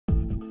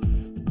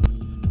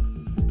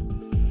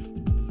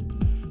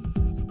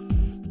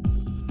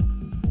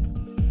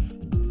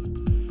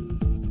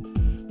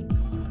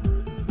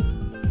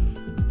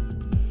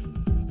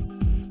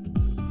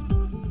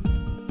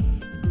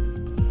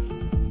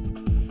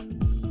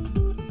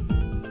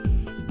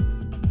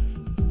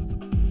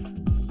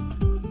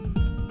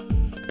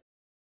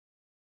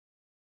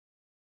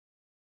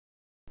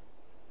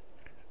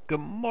Good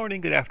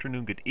morning, good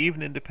afternoon, good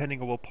evening,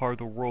 depending on what part of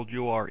the world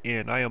you are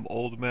in. I am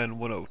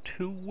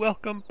Oldman102.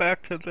 Welcome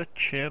back to the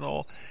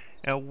channel,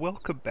 and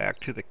welcome back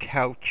to the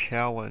Cow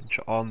Challenge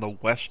on the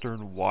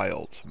Western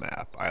Wilds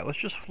map. Alright, let's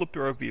just flip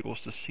through our vehicles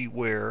to see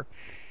where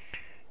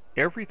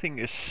everything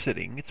is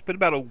sitting. It's been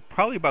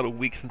probably about a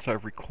week since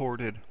I've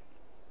recorded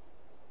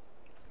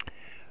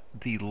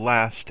the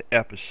last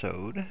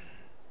episode.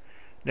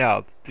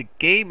 Now, the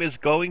game is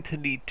going to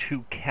need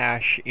to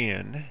cache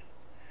in.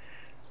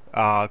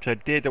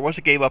 There was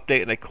a game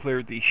update and I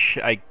cleared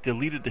I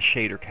deleted the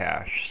shader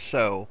cache,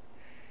 so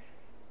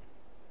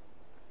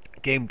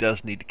the game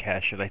does need to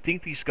cache it. I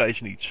think these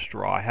guys need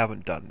straw. I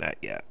haven't done that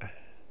yet.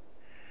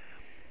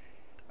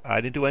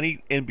 I didn't do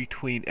any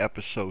in-between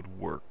episode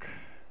work.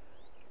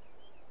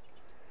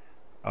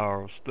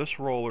 So this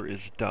roller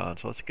is done,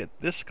 so let's get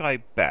this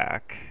guy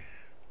back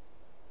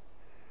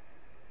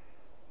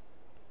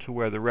to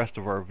where the rest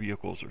of our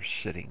vehicles are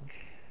sitting.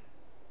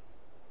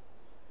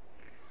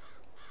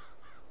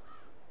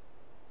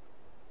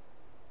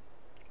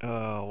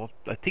 Well,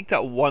 I think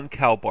that one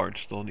cow barn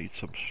still needs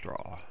some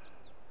straw.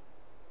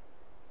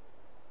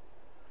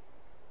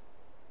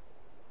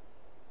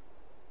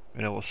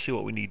 And we'll see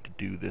what we need to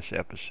do this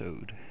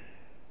episode.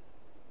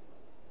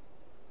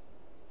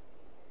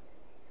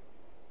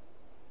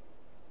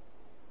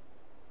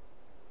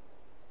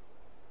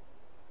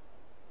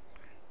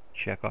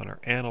 Check on our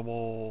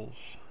animals.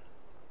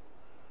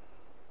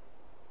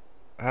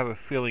 I have a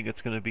feeling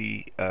it's going to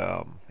be,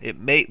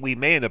 we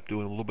may end up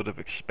doing a little bit of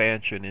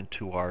expansion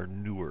into our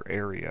newer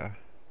area.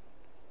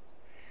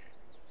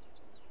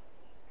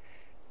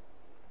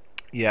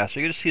 Yeah, so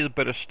you're going to see a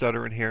bit of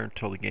stutter in here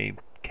until the game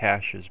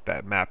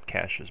map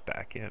caches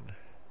back in.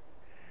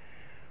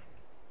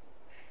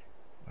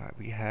 Alright,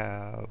 we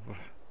have...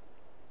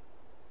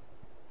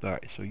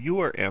 Alright, so you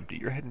are empty.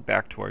 You're heading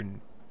back to our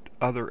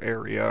other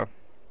area.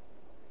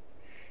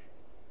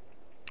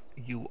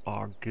 You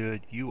are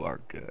good. You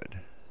are good.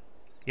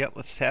 Yep,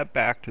 let's tab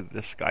back to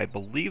this guy. I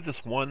believe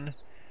this one,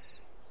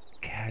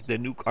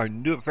 our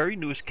very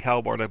newest cow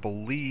barn, I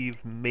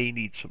believe, may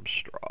need some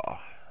straw.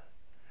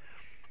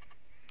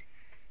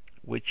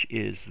 Which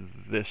is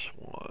this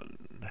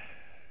one.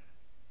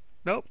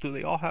 Nope, do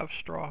they all have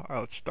straw?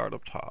 Oh, let's start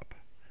up top.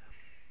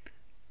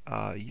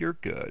 You're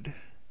good.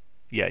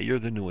 Yeah, you're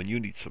the new one. You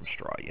need some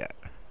straw yet.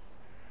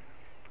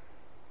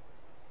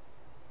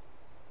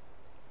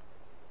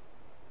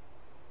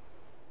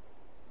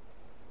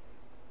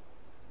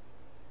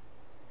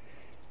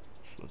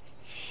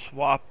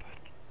 Swap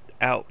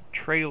out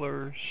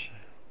trailers.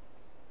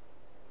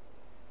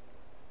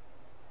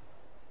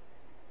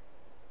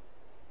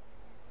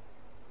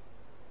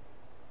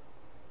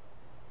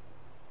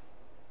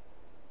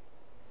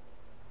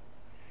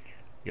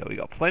 Yeah, we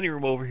got plenty of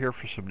room over here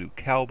for some new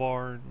cow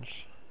barns.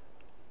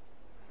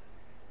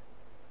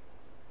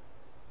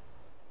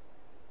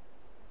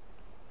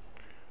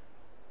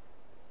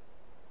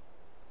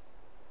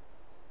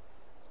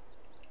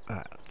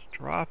 Alright, let's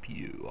drop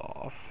you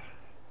off.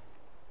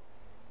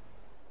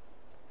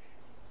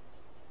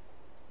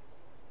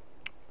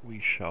 We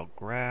shall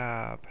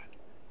grab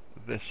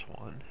this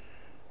one.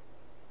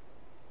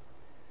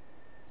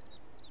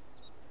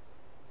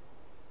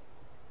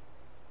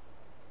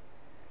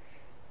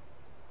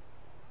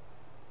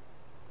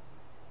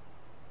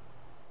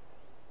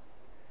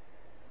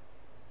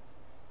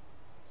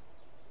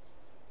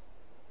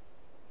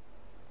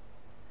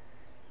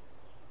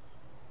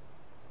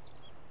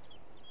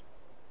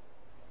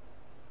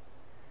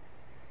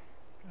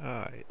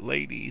 Alright,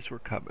 ladies, we're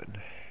coming.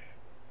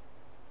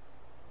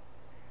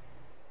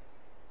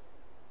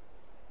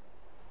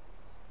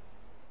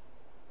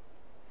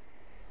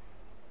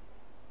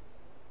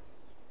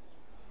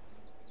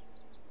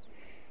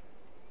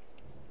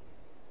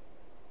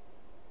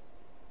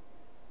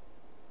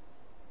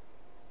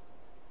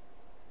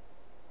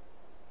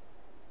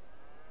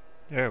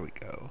 There we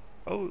go.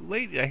 Oh,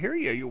 lady, I hear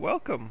you. You're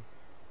welcome.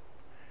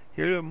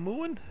 Here to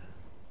mooing?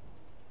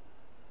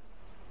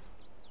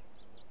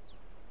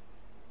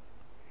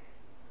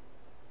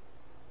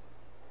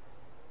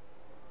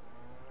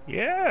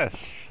 Yes,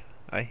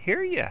 I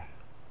hear you.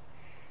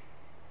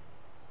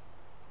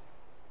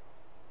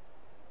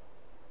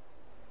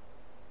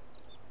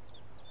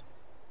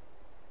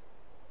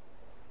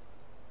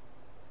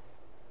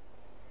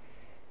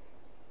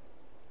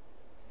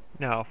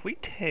 Now, if we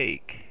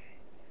take...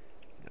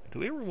 Do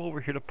we have room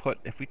over here to put...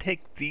 If we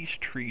take these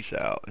trees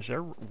out, is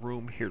there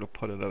room here to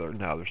put another...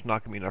 No, there's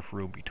not going to be enough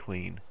room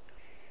between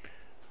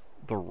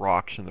the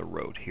rocks and the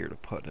road here to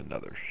put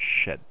another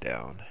shed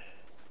down.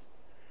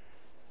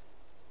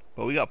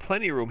 But we got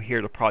plenty of room here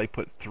to probably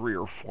put 3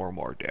 or 4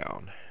 more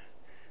down.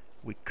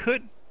 We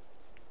could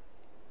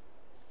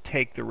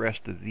take the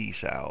rest of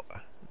these out.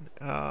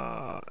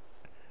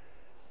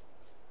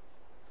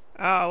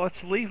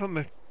 Let's leave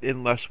them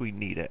unless we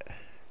need it.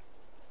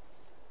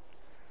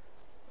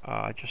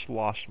 I just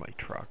lost my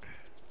truck.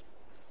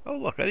 Oh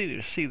look, I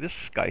need to see this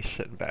guy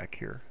sitting back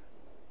here.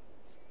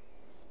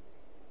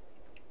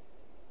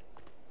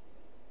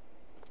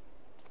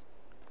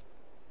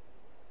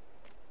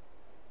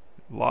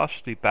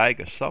 Lost the bag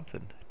of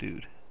something,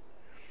 dude.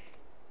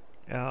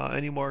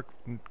 Any more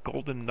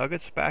golden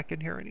nuggets back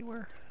in here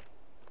anywhere?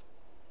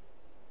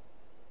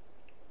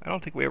 I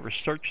don't think we ever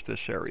searched this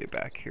area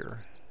back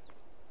here.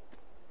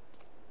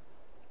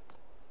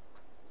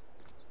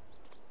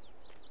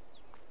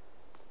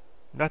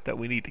 Not that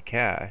we need to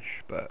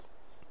cache, but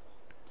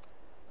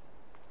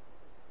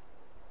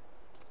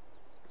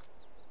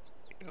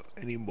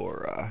any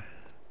more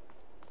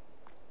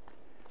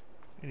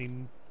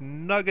any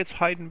nuggets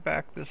hiding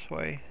back this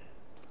way?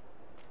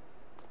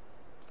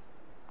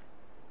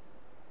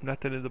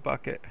 Nothing in the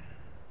bucket.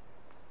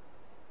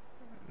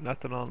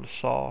 Nothing on the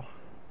saw.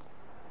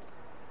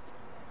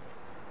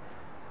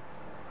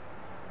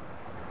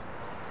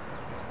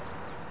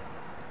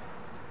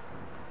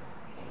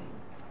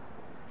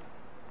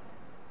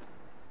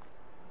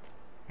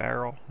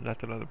 Barrel,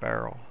 nothing on the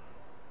barrel.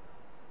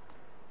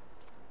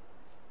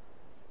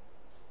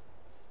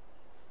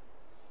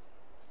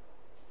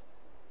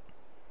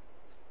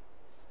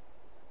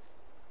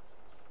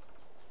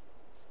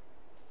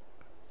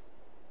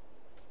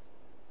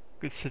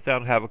 Could sit down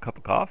and have a cup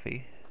of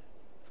coffee.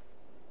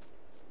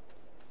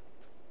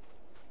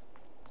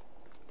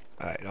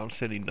 Alright, I don't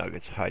see any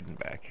nuggets hiding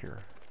back here.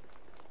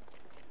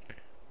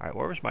 Alright,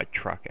 where was my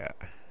truck at?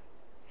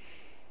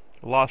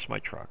 I lost my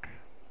truck.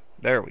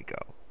 There we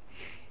go.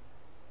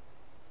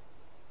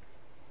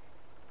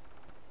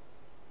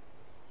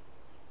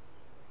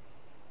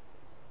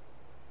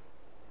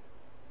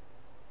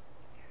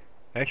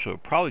 Actually, we're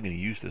probably going to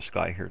use this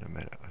guy here in a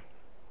minute.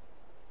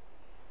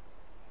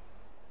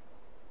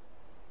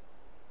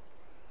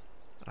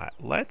 Alright,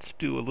 let's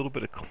do a little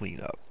bit of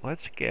cleanup.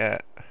 Let's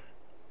get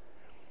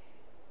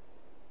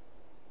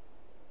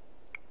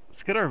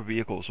our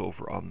vehicles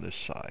over on this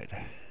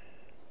side.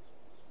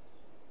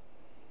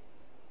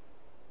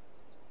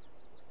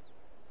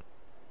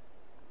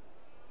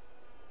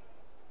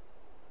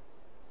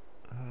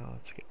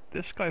 Let's get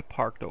this guy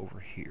parked over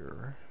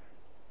here.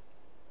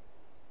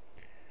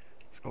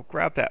 Let's go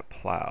grab that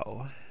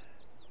plow.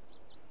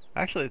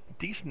 Actually,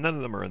 none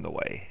of them are in the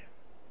way.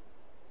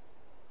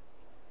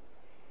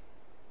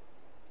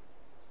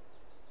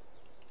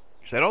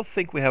 So I don't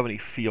think we have any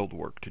field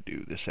work to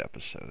do this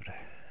episode.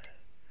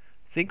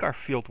 I think our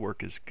field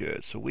work is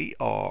good. So we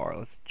are,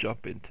 let's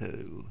jump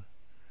into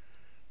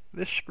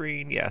this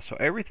screen. Yeah, so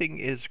everything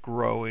is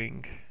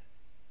growing.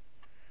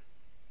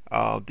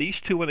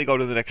 These two, when they go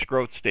to the next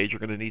growth stage, are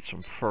going to need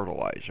some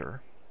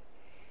fertilizer.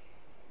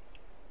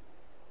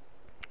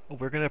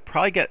 We're going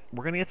to get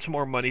some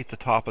more money at the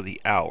top of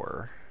the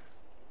hour.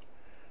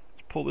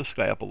 Let's pull this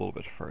guy up a little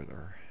bit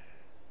further.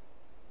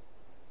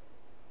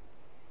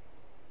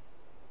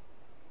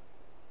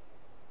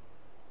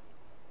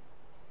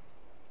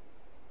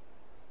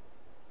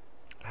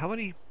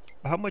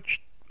 How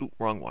much, ooh,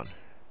 wrong one.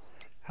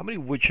 How many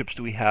wood chips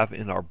do we have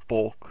in our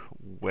bulk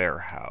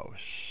warehouse?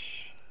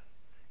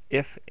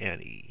 If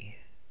any.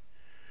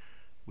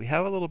 We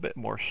have a little bit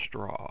more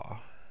straw.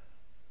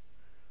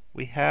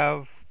 We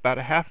have about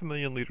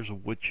 500,000 liters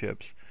of wood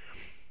chips.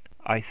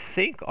 I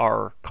think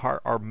our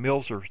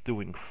mills are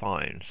doing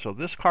fine. So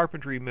this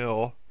carpentry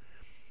mill,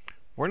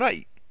 I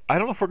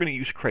don't know if we're going to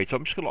use crates.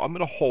 I'm going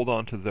to hold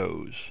on to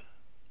those.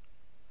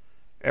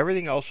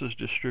 Everything else is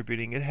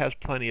distributing. It has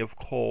plenty of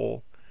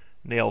coal,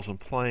 nails, and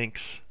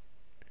planks.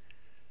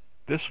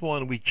 This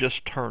one we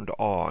just turned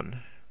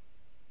on.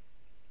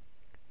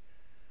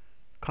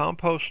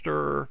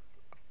 Composter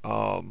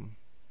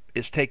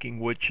is taking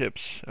wood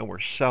chips, and we're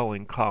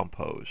selling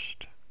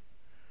compost.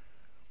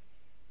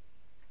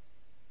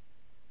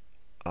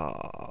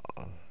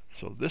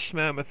 So this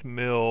mammoth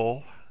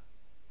mill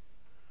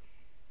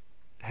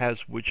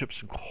has wood chips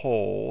and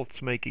coal.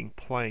 It's making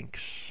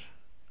planks.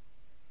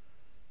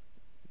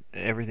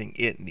 Everything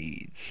it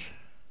needs.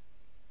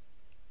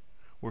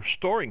 We're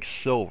storing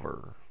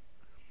silver.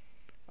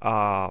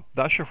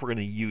 Not sure if we're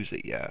going to use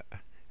it yet.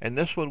 And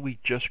this one we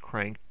just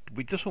cranked.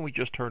 This one we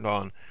just turned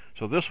on.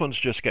 So this one's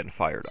just getting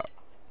fired up.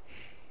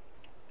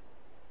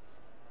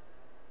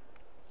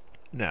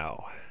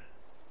 Now,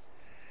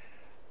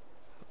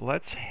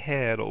 let's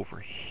head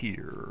over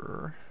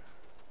here.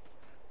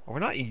 We're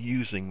not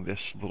using this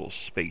little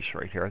space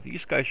right here. Are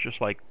these guys just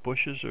like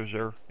bushes, or is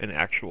there an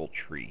actual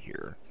tree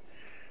here?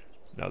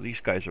 No, these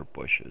guys are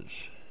bushes.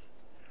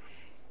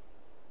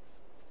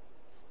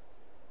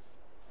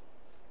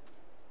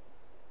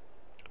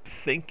 I'm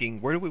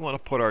thinking, where do we want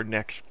to put our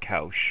next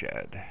cow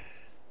shed?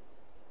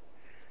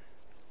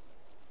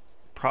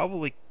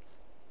 Probably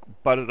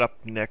butted up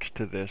next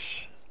to this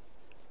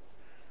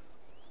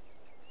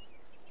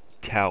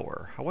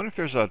tower. I wonder if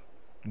there's a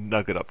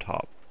nugget up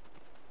top.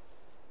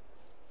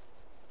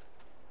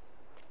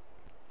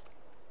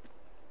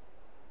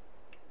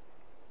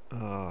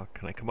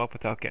 Can I come up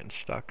without getting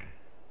stuck?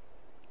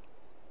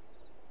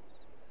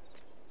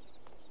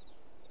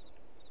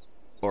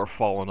 Or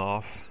falling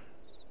off?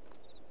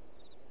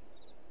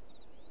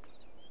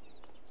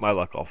 My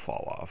luck, I'll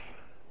fall off.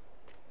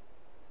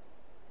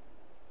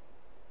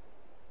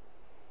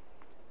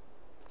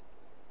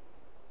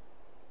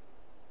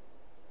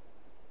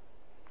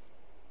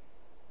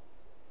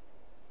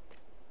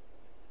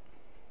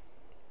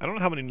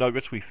 many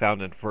nuggets we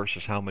found in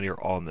versus how many are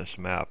on this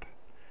map.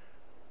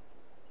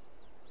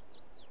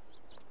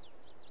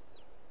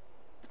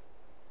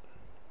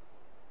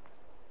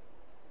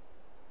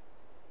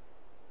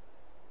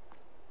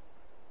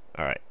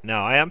 Alright,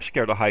 now I am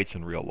scared of heights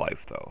in real life,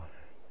 though.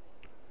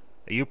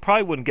 You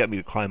probably wouldn't get me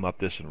to climb up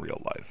this in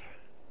real life.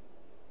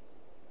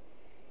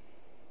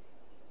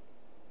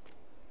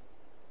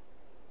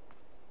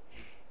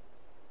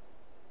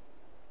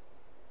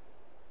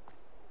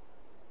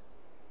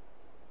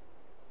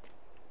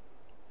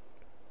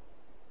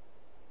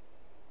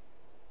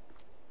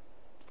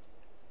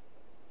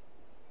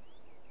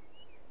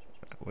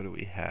 What do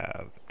we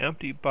have?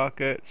 Empty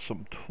bucket,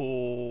 some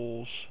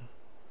tools.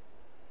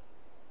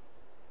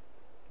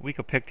 We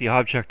could pick the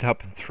object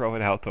up and throw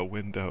it out the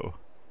window.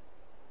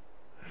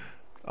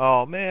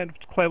 Oh man,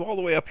 climb all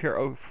the way up here.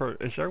 Oh,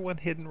 is there one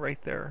hidden right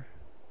there?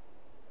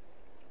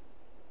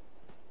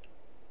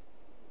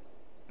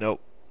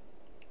 Nope.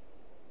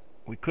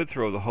 We could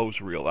throw the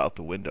hose reel out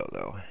the window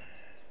though.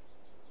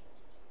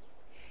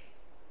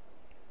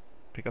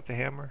 Pick up the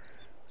hammer.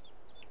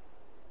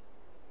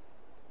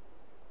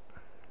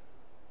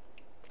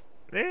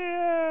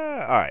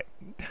 Yeah, alright.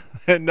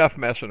 Enough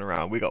messing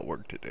around. We got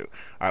work to do.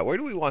 Alright, where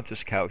do we want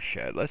this cow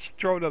shed? Let's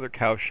throw another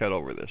cow shed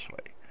over this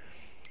way.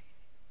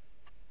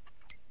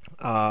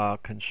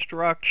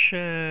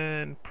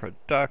 Construction,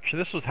 production.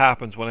 This is what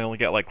happens when I only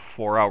get like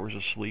 4 hours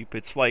of sleep.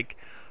 It's like,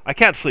 I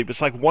can't sleep. It's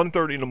like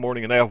 1:30 in the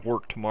morning and I have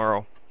work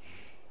tomorrow.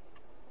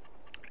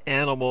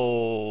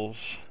 Animals.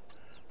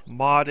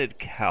 Modded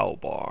cow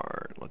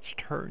barn. Let's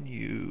turn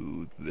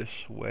you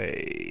this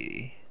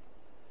way.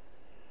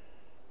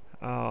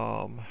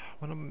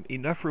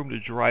 Enough room to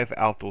drive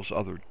out those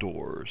other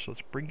doors.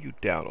 Let's bring you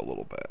down a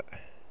little bit.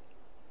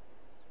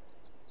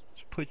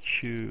 Let's put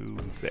you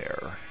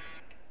there.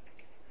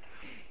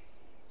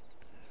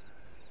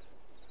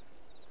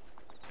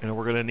 And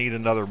we're going to need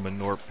another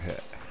manure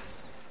pit.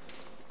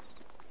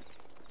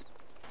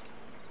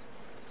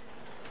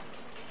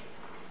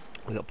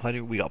 We got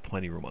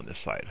plenty room on this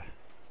side.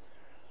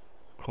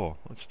 Cool.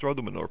 Let's throw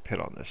the manure pit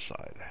on this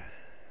side.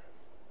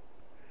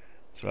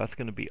 So that's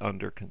going to be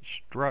under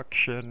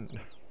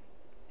construction.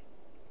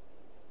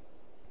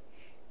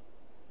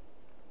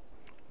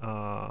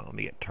 Let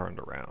me get turned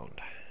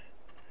around.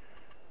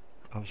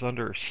 I was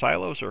under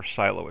silos or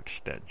silo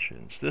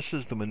extensions. This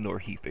is the manure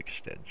heap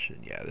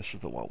extension. Yeah, this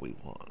is the one we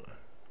want.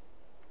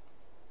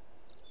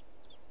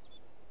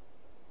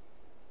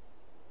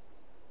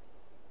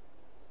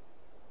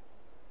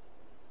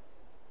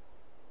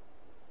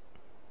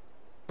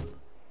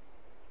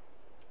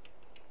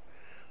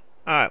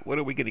 Alright, what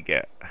are we going to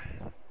get?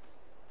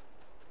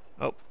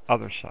 Oh,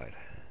 other side.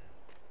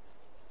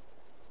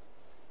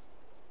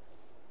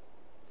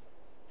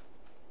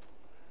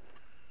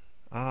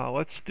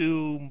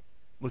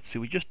 Let's see,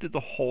 we just did the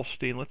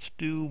Holstein. Let's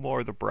do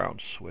more of the brown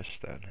Swiss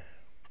then.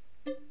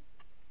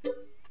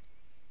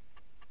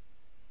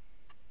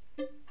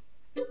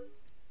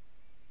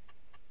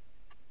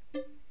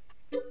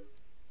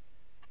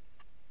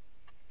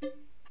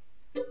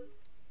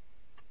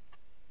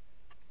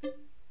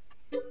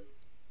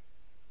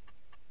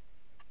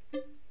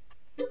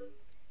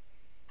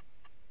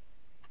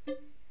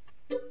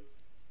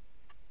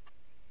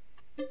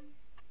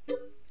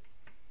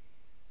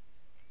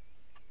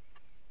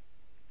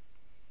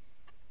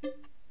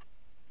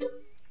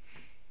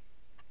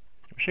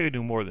 I wish I could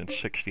do more than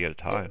 60 at a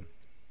time.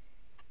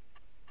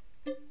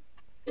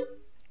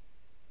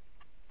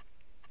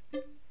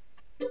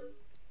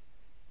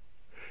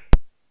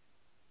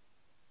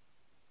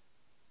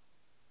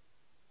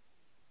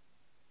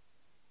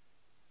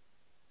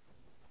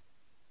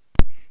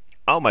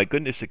 Oh my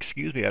goodness,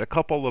 excuse me, I had a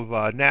couple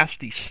of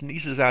nasty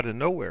sneezes out of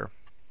nowhere.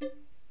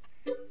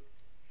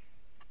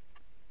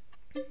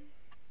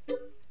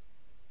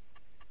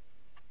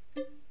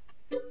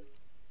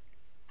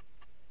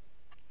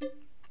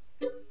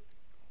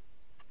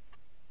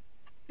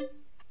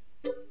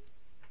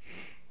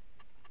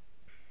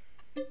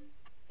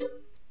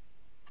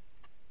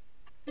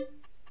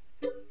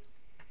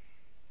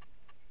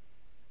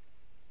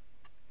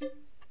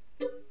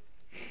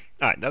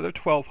 Alright, another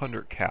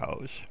 1,200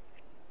 cows.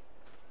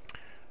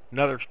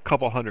 Another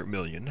couple 100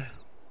 million.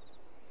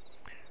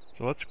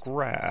 So let's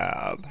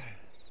grab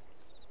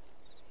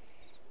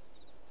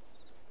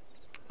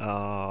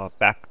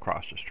back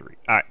across the street.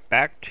 Alright,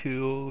 back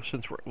to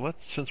since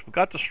we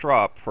got the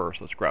straw up first,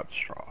 let's grab the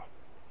straw.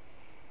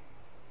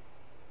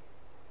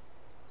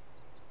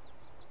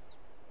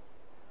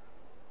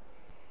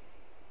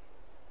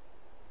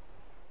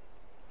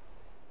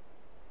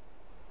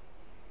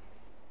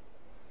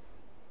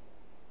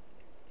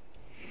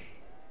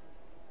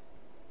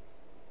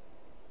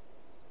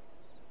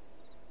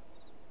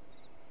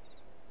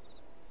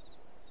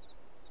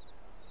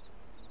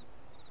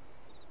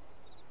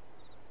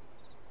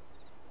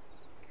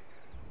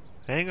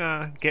 Hang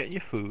on, getting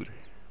your food.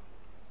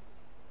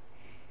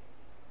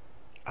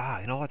 Ah,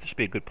 you know what? This would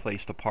be a good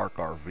place to park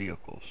our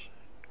vehicles.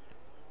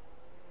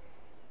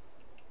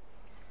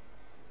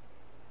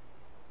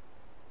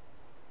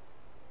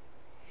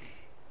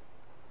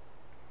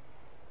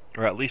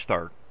 or at least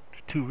our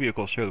 2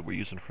 vehicles here that we're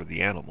using for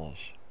the animals.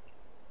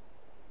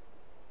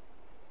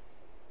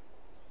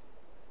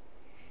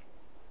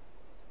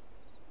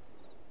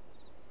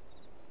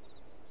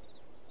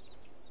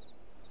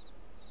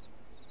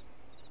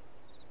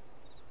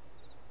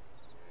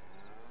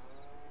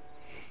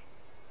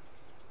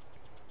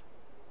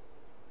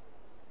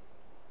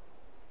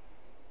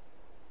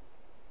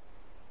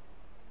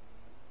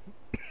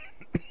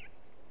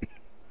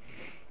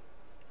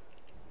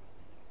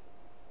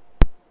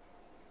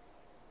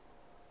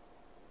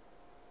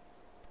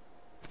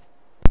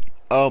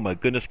 Oh my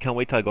goodness, can't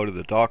wait till I go to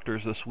the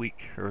doctor's this week.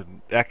 Or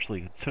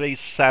actually, today's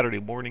Saturday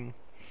morning.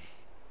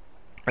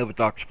 I have a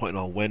doctor's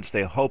appointment on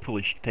Wednesday.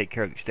 Hopefully she can take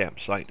care of these damn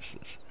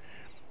sinuses.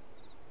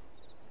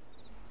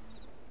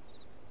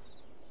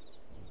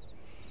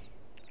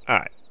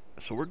 Alright,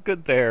 so we're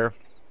good there.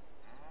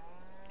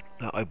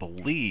 Now I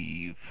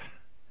believe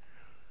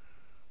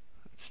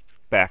it's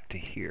back to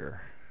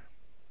here.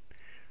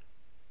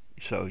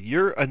 So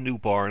you're a new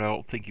barn. I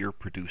don't think you're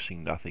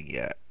producing nothing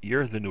yet.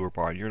 You're the newer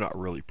barn. You're not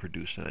really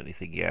producing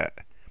anything yet.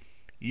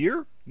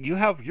 You're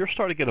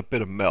starting to get a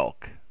bit of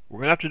milk. We're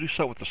gonna have to do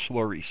something with the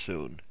slurry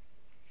soon.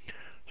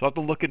 So I'll have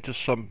to look into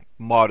some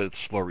modded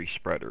slurry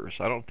spreaders.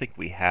 I don't think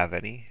we have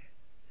any.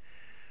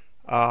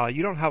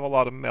 You don't have a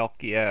lot of milk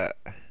yet.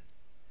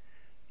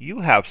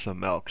 You have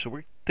some milk, so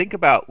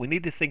we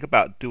need to think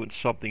about doing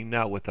something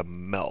now with the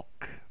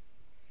milk.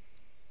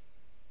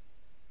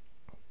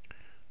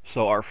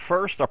 So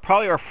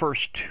probably our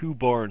first 2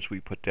 barns we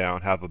put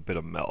down have a bit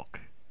of milk.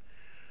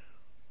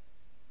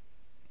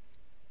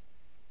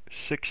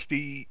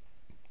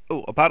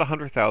 about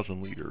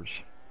 100,000 liters.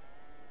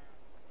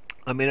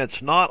 I mean,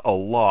 it's not a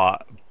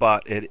lot,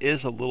 but it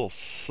is a little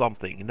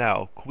something.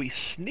 Now, can we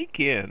sneak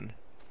in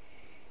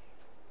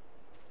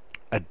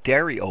a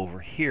dairy over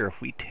here if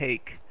we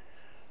take...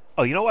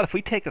 Oh, you know what? If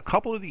we take a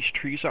couple of these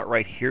trees out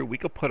right here, we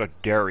could put a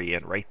dairy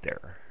in right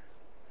there.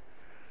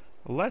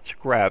 Let's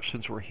grab,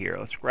 since we're here,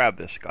 let's grab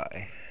this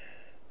guy.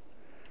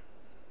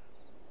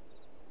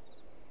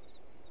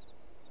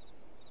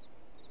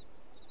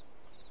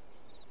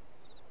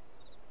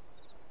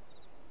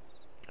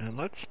 And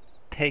let's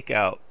take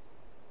out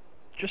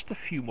just a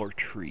few more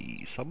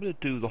trees. I'm going to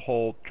do the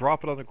whole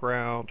drop it on the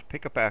ground,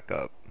 pick it back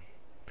up.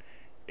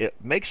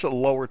 It makes it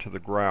lower to the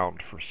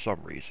ground for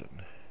some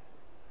reason.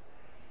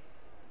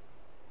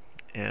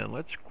 And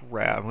let's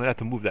grab, I'm going to have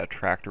to move that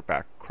tractor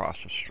back across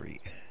the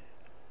street.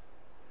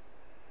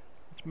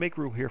 Let's make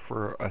room here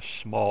for a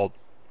small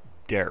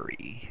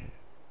dairy.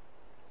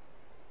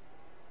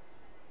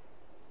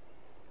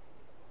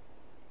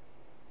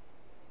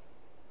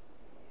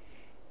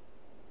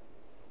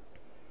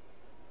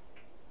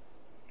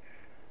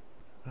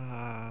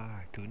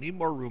 Do we need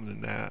more room than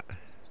that?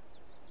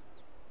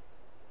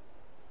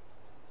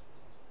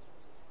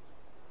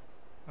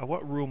 I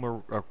want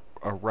room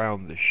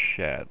around the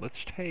shed.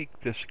 Let's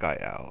take this guy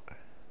out.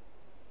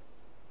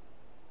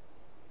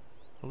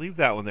 I'll leave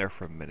that one there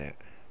for a minute.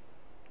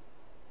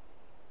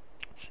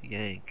 Let's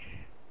yank.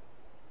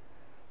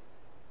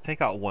 Take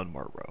out one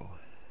more row.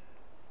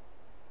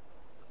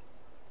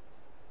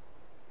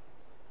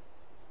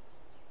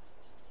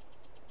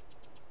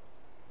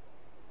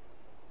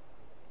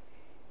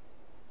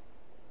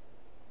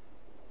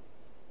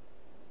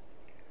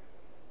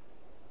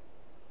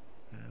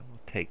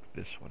 Take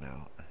this one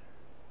out.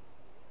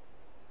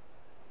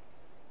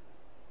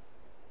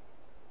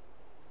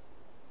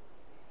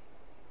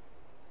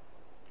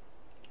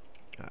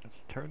 Let's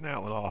turn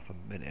that one off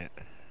a minute.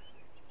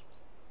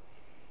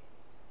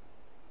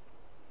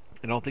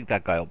 I don't think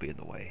that guy will be in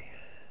the way.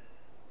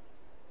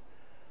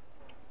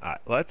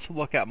 Alright, let's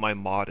look at my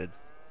modded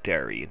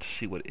dairy and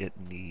see what it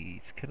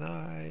needs. Can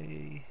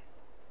I...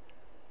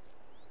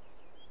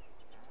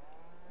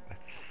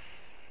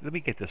 Let me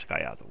get this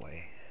guy out of the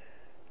way.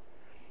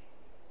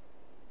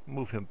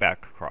 Move him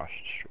back across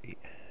the street.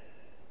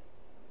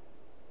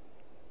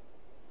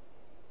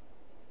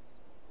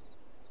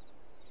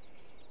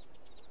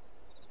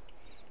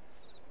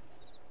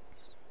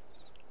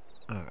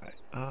 Alright,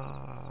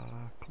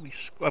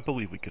 I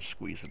believe we could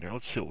squeeze in there.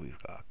 Let's see what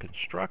we've got.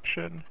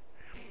 Construction.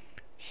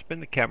 Spin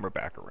the camera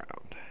back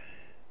around.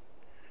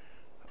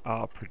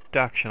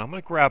 Production. I'm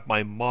going to grab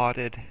my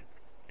modded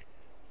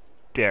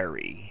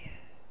dairy.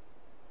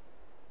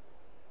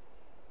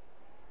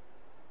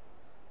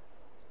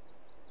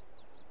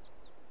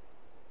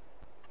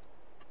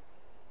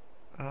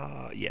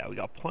 Yeah, we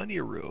got plenty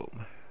of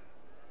room.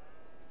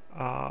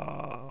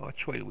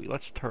 Which way do we...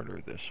 Let's turn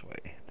her this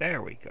way.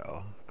 There we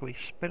go. Can we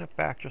spin it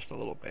back just a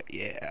little bit?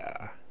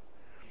 Yeah.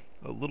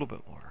 A little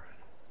bit more.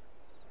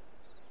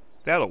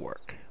 That'll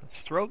work. Let's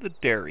throw the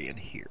dairy in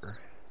here.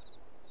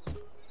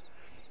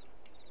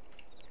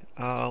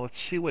 Let's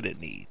see what it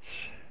needs.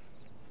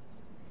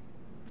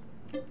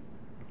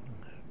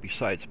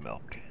 Besides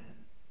milk.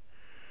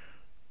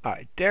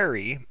 Alright,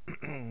 dairy.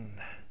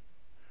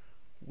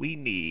 We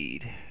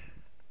need...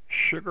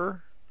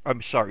 sugar.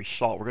 I'm sorry,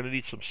 salt. We're gonna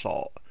need some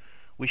salt.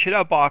 We should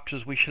have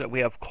boxes. We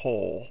have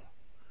coal.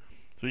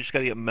 So we just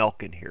gotta get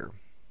milk in here.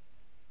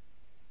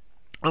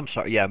 I'm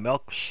sorry, yeah,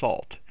 milk,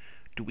 salt.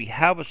 Do we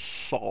have a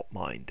salt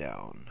mine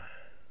down?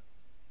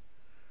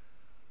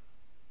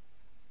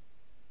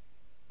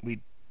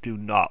 We do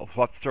not.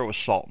 Let's throw a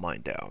salt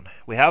mine down.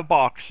 We have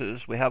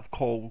boxes. We have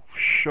coal,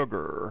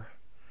 sugar.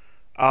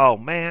 Oh,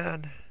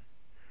 man.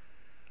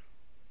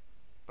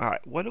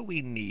 Alright, what do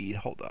we need?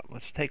 Hold on.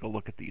 Let's take a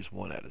look at these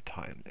one at a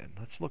time then.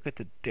 Let's look at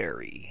the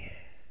dairy.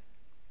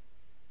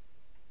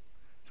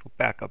 Let's go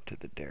back up to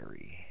the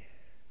dairy.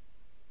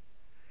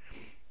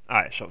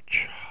 Alright, so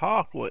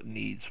chocolate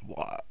needs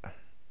what?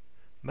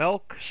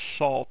 Milk,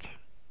 salt,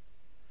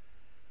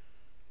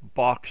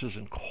 boxes,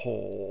 and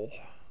coal.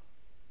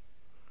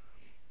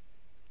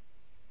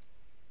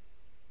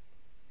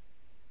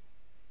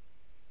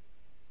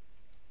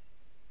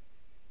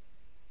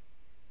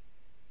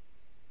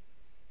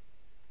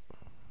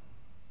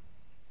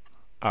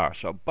 Alright,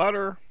 so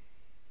butter.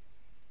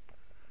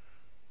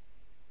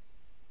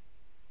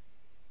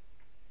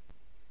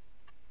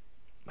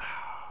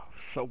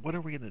 So what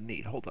are we going to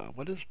need? Hold on.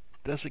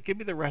 Does it give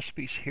me the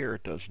recipes here?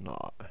 It does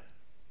not.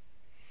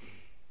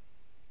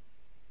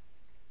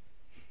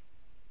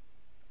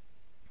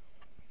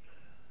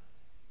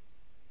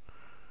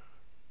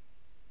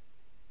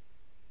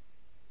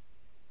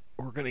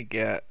 We're going to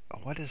get,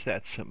 what is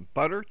that? Some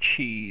butter,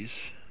 cheese,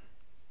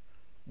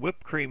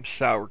 whipped cream,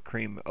 sour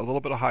cream, a little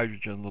bit of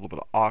hydrogen, a little bit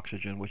of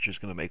oxygen, which is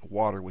going to make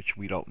water, which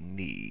we don't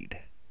need.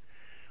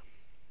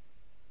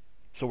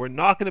 So we're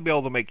not going to be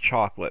able to make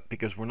chocolate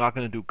because we're not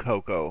going to do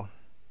cocoa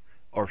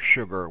or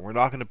sugar. We're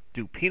not going to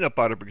do peanut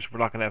butter because we're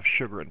not going to have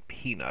sugar and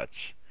peanuts.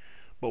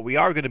 But we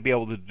are going to be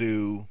able to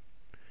do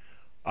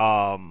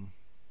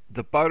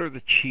the butter,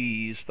 the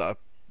cheese, the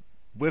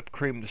whipped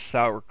cream, the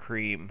sour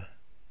cream,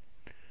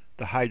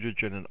 the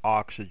hydrogen and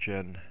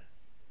oxygen.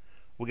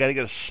 We got to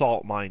get a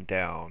salt mine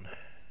down.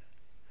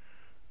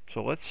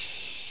 So let's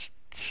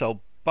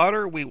sell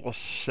butter. We will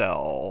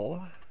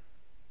sell.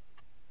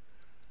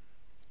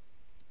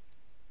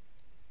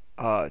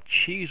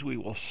 Cheese we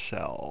will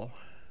sell.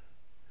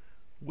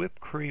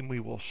 Whipped cream we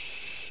will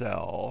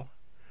sell.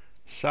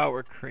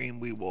 Sour cream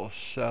we will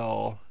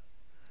sell.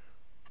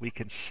 We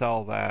can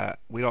sell that.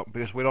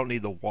 Because we don't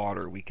need the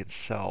water. We can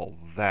sell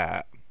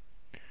that.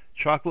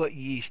 Chocolate,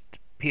 yeast,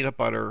 peanut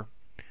butter,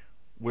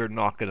 we're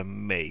not going to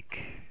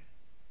make.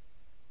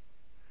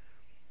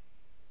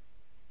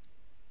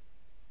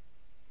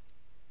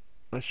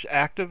 Let's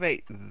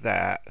activate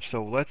that.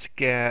 So let's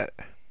get.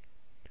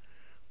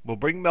 We'll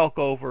bring milk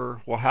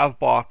over. We'll have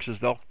boxes.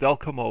 They'll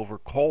come over.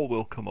 Coal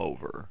will come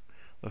over.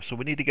 So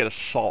we need to get a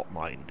salt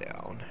mine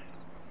down.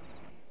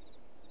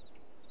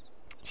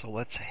 So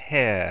let's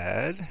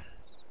head.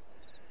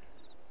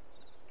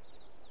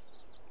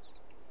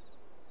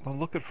 I'm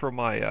looking for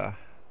my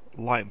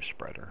lime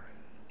spreader.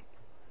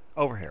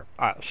 Over here.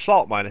 Alright,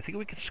 salt mine. I think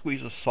we can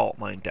squeeze a salt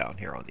mine down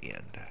here on the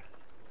end.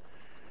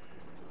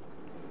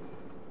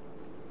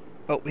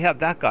 Oh, we have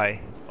that guy.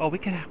 Oh, we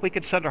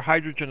can send our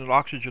hydrogen and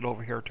oxygen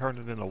over here, turn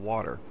it into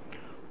water.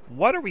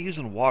 What are we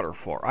using water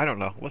for? I don't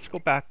know. Let's go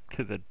back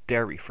to the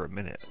dairy for a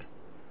minute.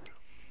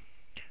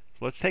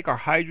 So let's take our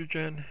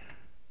hydrogen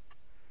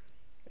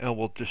and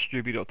we'll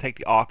distribute it. We'll take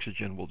the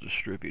oxygen, we'll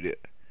distribute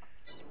it.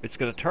 It's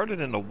going to turn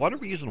it into, what are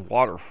we using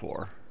water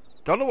for?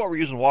 Don't know what we're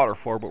using water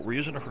for, but we're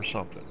using it for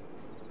something.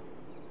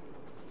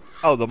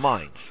 Oh, the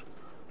mines.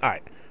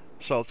 Alright,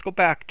 so let's go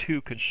back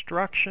to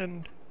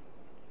construction.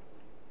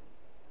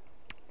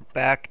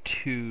 Back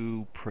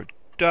to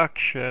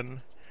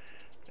production.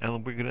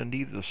 And we're going to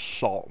need the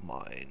salt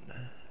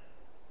mine.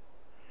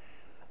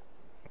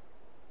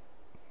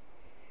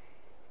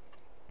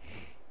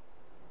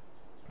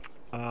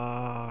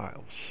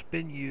 I'll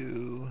spin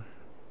you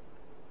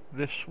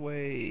this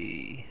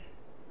way.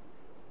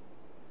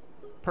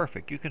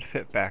 Perfect, you can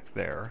fit back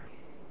there.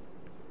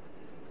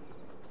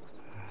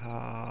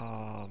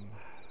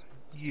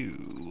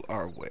 You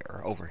are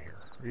where? Over here.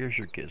 Here's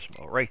your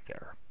gizmo, right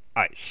there.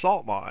 Alright,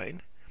 salt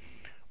mine.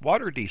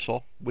 Water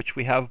diesel, which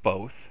we have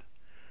both.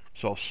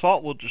 So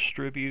salt will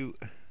distribute.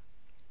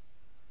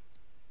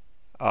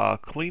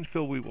 Clean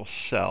fill we will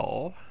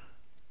sell.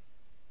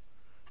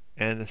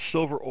 And the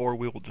silver ore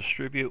we will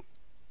distribute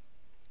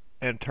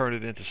and turn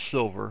it into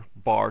silver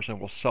bars, and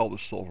we'll sell the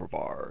silver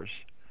bars.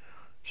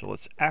 So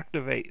let's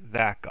activate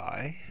that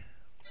guy.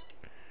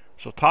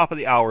 So top of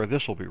the hour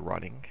this will be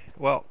running.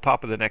 Well,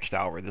 top of the next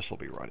hour this will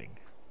be running.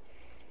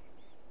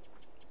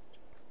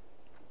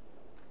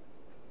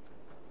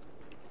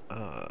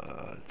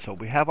 So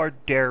we have our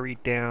dairy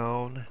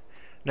down.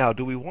 Now,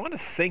 do we want to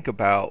think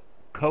about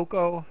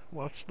cocoa?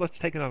 Well, let's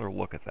take another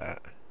look at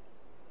that.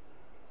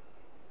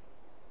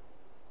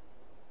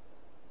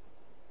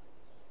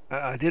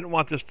 I didn't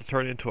want this to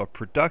turn into a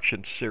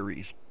production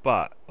series,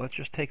 but let's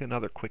just take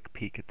another quick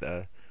peek at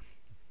the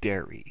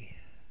dairy.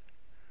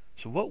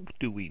 So what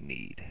do we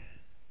need?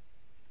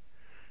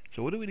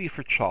 So what do we need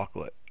for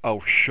chocolate?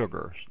 Oh,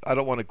 sugar. I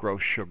don't want to grow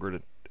sugar,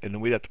 and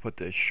then we'd have to put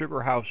the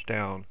sugar house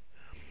down.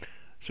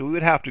 So we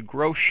would have to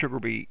grow sugar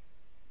beet,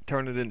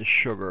 turn it into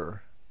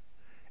sugar,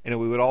 and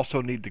we would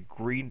also need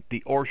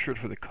the orchard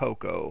for the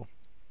cocoa,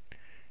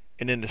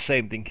 And then the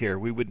same thing here.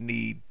 We would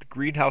need the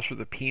greenhouse for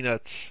the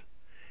peanuts,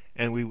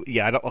 and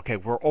yeah, I don't, okay,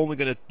 we're only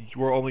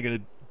gonna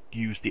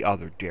use the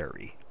other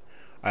dairy.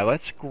 All right,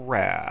 let's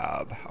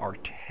grab our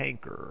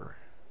tanker.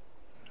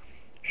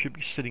 Should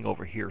be sitting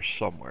over here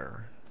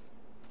somewhere.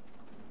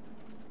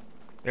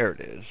 There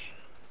it is.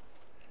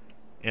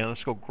 And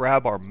let's go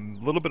grab our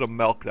little bit of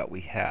milk that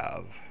we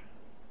have.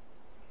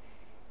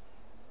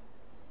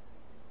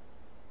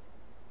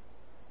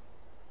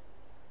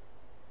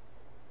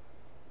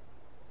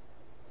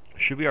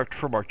 Should be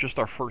just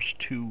our first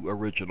 2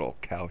 original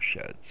cow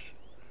sheds.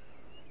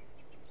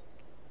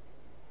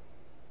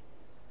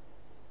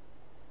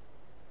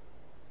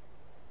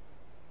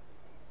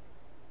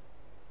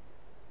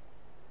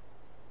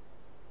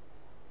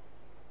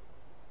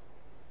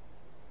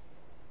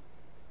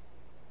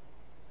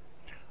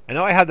 I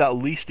know I have that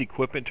leased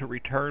equipment to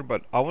return,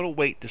 but I want to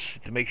wait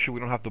to make sure we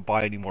don't have to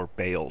buy any more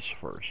bales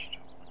first.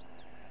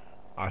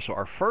 So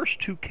our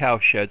first 2 cow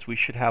sheds, we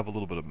should have a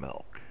little bit of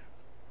milk.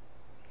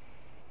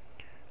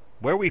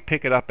 Where we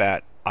pick it up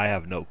at, I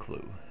have no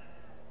clue.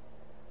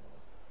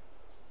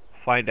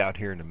 Find out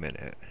here in a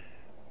minute.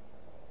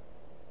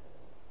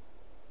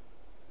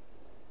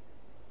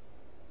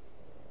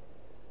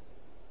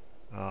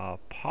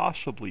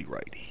 Possibly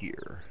right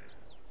here.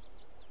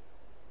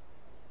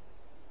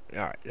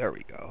 Alright, there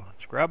we go.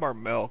 Let's grab our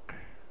milk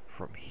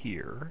from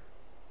here.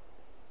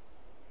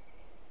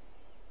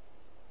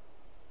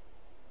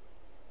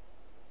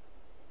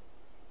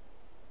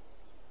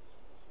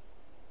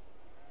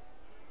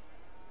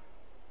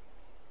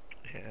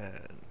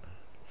 And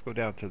let's go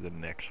down to the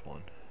next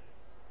one.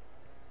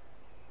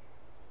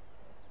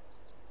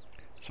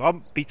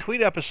 So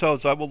between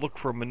episodes, I will look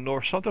for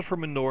manure, something for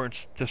manure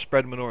to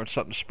spread manure, and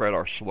something to spread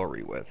our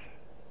slurry with.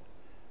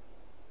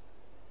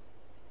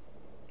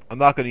 I'm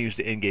not going to use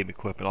the in-game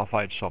equipment. I'll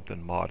find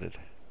something modded.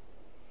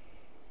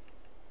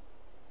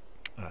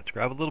 Let's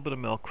grab a little bit of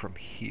milk from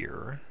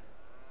here.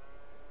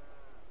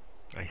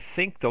 I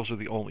think those are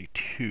the only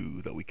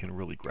 2 that we can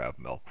really grab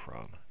milk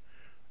from.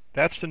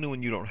 That's the new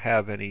one. You don't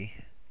have any.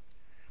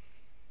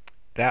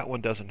 That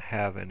one doesn't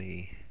have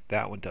any.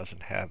 That one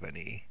doesn't have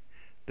any.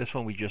 This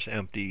one we just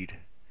emptied.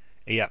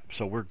 Yeah,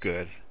 so we're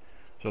good.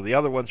 So the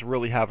other ones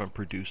really haven't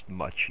produced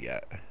much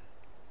yet.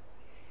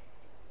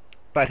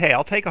 But hey,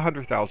 I'll take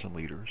 100,000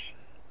 liters.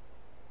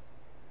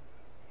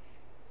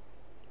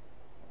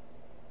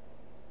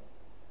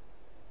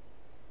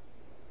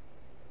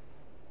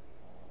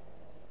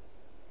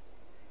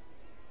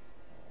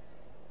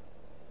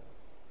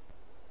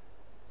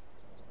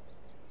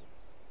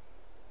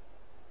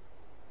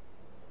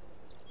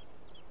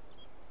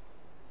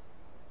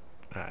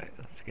 Alright,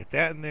 let's get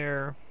that in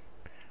there.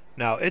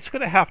 Now, it's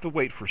going to have to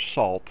wait for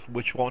salt,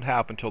 which won't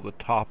happen until the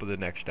top of the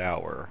next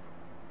hour.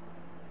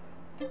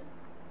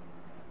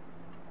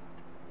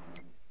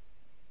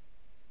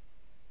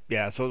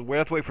 Yeah, so we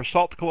have to wait for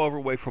salt to come over,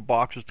 wait for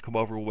boxes to come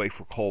over, wait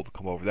for coal to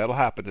come over. That'll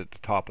happen at the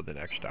top of the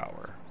next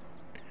hour.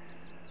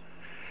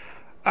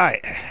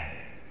 Alright.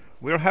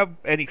 We don't have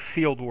any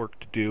field work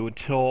to do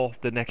until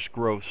the next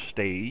growth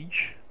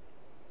stage.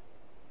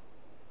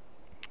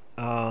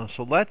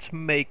 So let's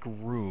make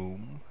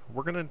room.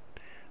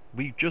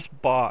 We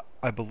just bought,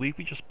 I believe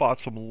we just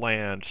bought some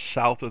land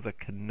south of the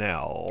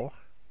canal.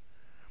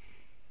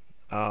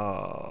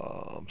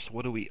 So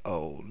what do we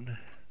own?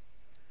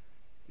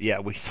 Yeah,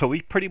 so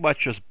we pretty much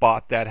just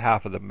bought that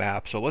half of the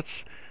map, so let's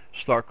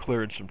start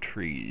clearing some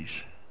trees.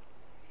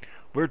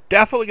 We're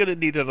definitely going to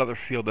need another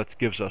field that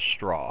gives us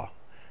straw.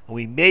 And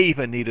we may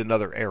even need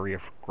another area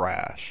for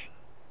grass.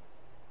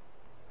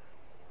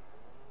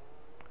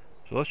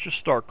 So let's just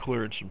start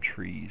clearing some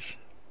trees.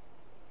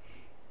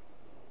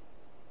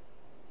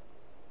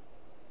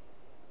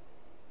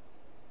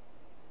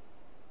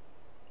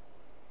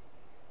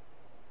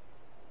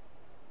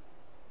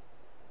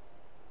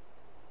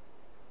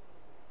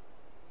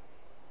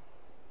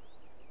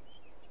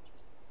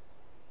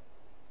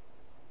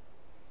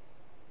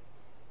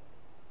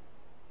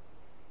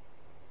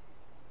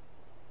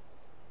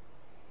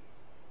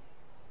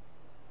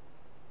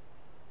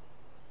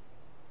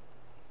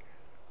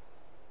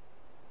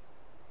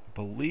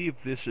 Believe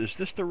this is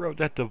this the road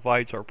that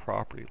divides our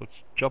property.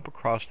 Let's jump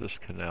across this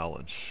canal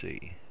and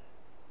see.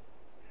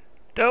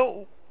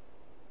 Don't.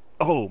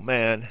 Oh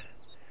man,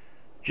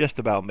 just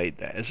about made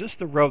that. Is this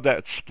the road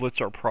that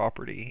splits our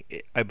property?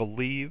 I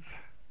believe.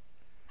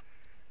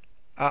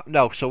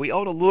 No, so we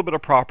own a little bit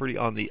of property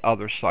on the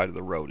other side of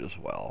the road as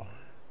well.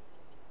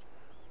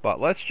 But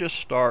let's just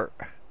start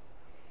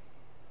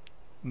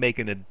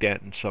making a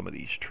dent in some of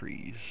these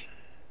trees.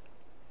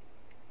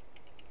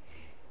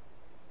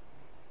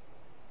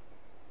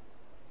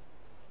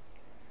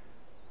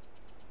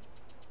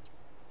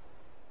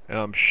 And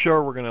I'm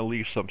sure we're going to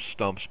leave some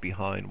stumps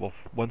behind.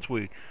 Once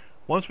we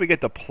get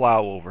the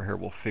plow over here,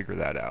 we'll figure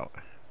that out.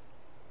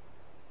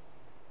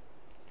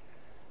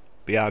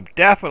 But yeah, I'm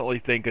definitely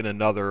thinking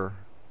another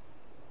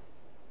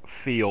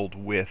field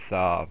with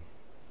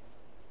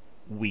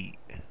wheat.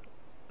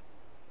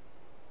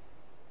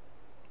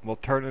 We'll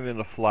turn it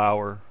into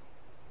flour.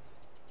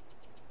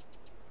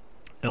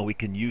 and we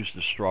can use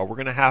the straw. We're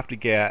going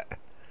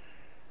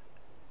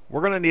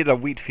to need a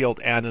wheat field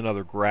and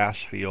another grass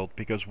field,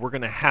 because we're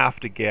going to have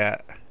to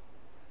get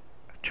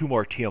 2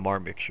 more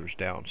TMR mixers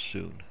down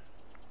soon.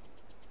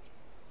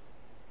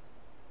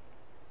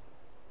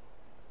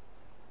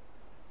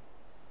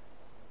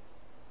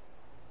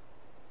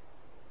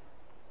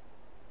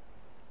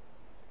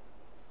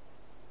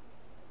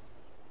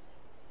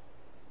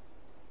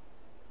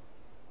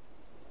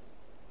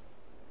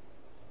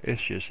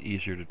 It's just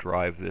easier to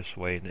drive this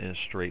way in a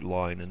straight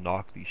line and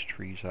knock these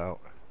trees out.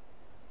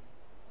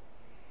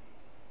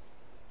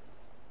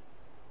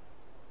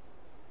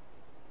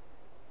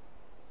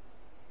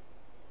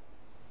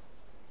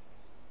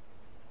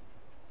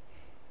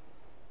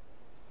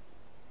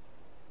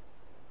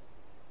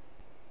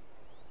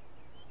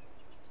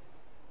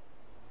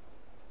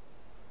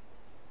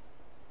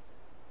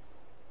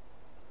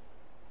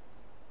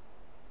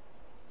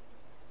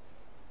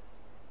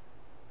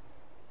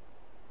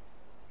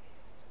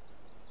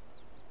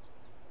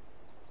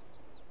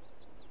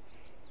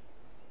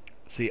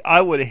 See,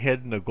 I would have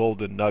hidden the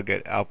golden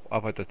nugget up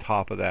at the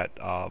top of that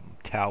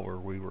tower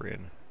we were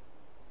in.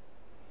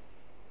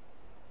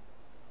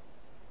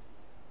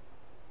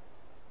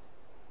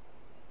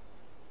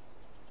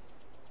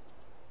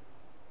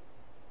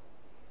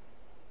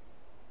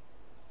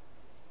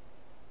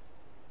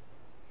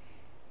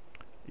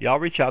 Yeah, I'll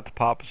reach out to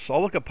Papa. So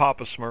I'll look at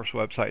Papa Smurf's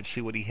website and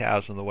see what he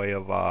has in the way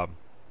of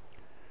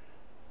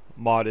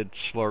modded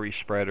slurry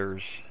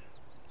spreaders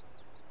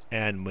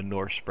and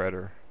manure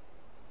spreader.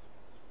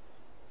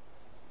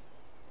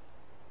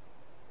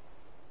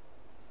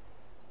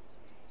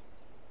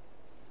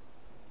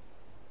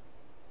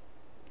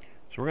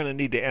 So we're going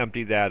to need to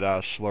empty that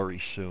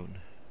slurry soon.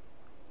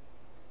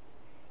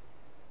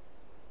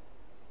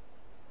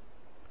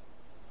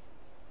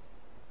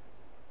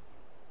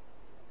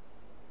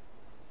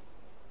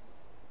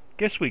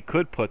 Guess we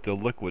could put the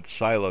liquid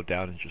silo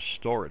down and just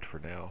store it for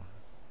now.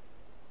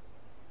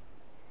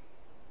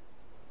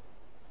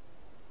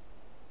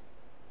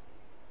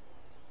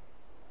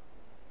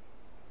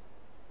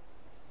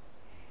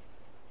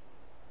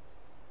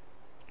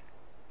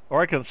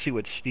 Or I can see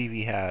what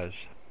Stevie has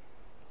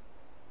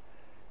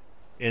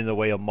in the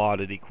way of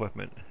modded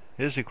equipment.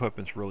 His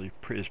equipment's really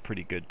is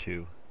pretty good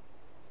too.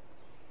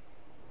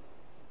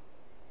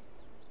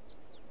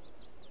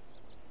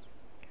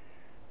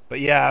 But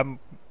yeah,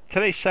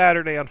 today's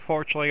Saturday.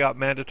 Unfortunately, I got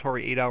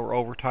mandatory 8-hour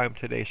overtime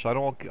today,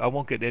 so I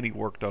won't get any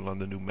work done on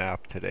the new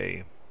map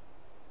today.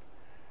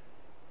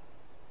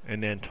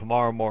 And then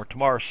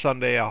tomorrow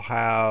Sunday, I'll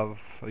have,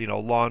 you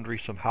know,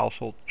 laundry, some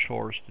household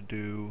chores to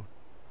do.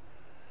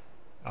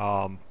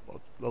 At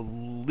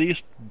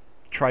least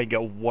try and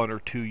get 1 or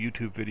 2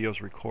 YouTube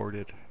videos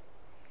recorded.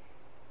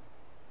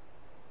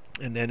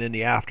 And then in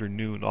the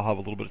afternoon, I'll have a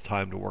little bit of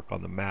time to work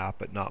on the map,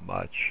 but not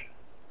much.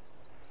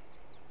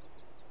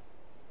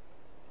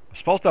 I was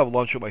supposed to have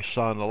lunch with my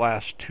son the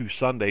last 2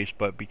 Sundays,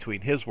 but between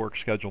his work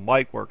schedule and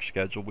my work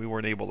schedule, we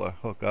weren't able to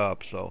hook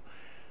up, so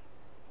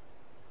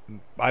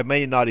I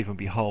may not even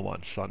be home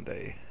on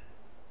Sunday.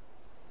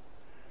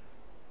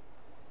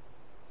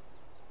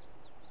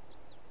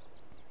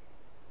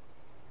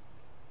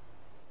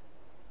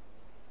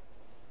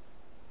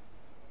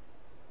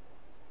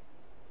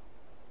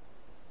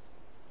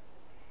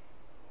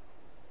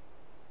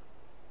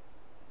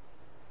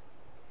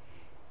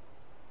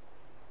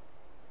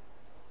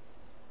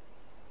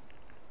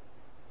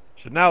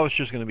 So now it's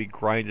just going to be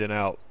grinding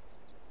out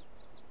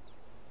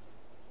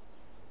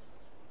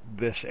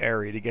this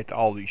area to get to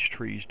all these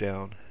trees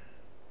down.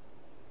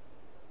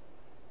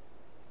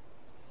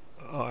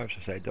 Oh, I was going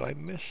to say, did I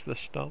miss the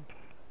stump?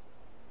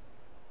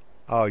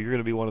 Oh, you're going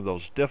to be one of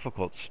those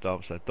difficult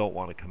stumps that don't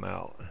want to come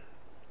out.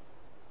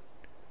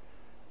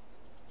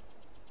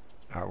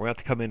 Alright, we're going to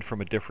have to come in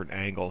from a different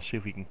angle, see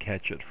if we can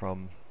catch it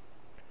from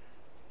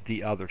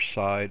the other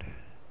side.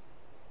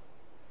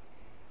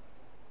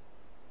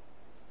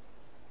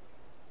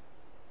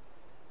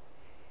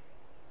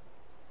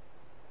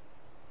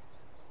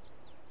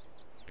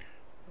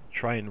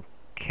 Try and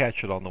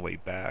catch it on the way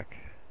back.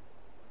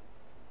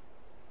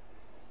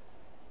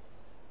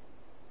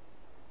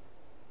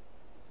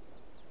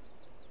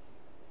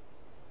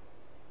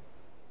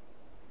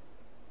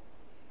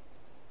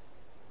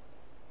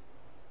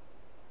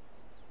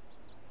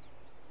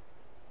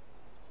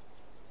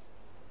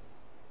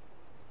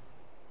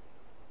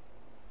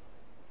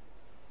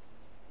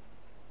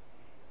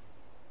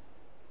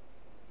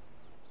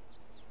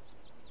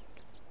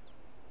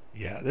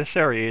 Yeah, this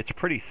area, it's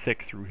pretty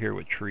thick through here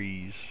with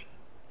trees.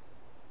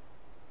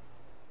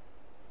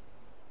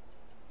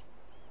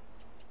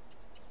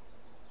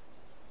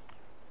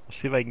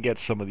 See if I can get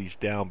some of these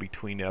down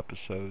between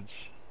episodes.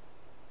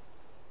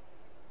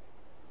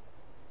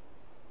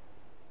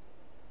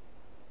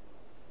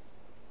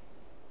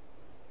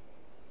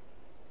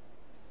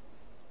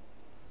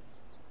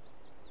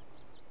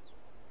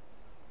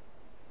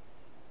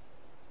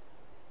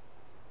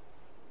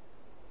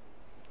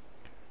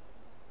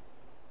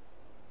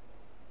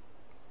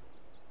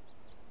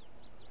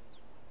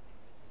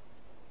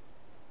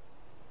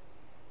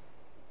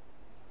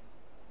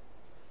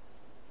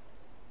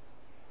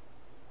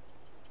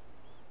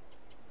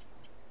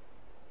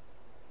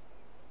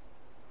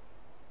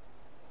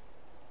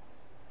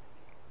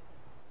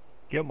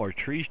 Get more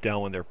trees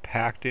down when they're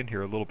packed in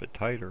here a little bit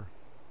tighter.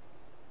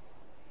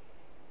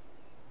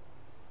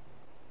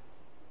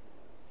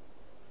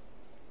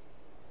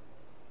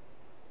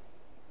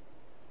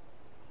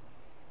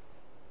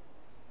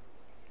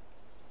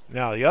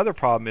 Now the other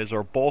problem is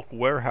our bulk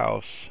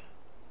warehouse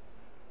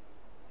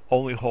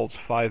only holds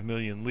 5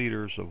 million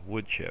liters of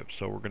wood chips,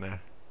 so we're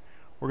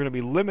gonna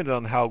be limited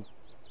on how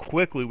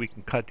quickly we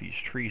can cut these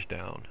trees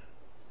down.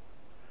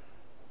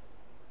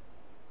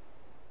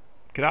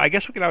 I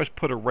guess we could always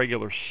put a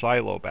regular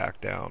silo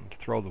back down to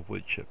throw the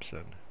wood chips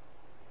in.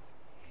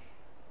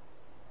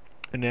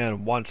 And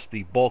then once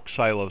the bulk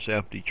silo's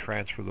empty,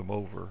 transfer them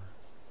over.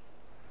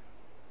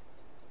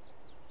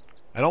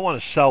 I don't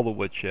want to sell the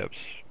wood chips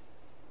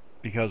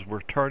because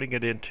we're turning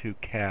it into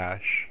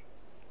cash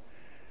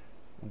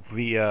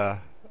via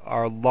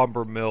our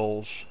lumber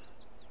mills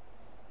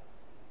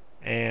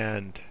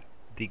and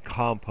the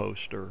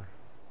composter.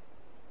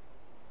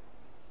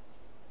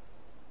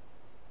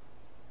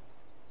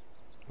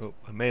 Oh,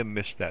 I may have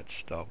missed that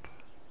stump.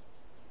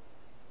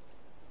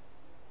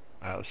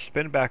 Let's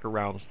spin back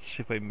around. Let's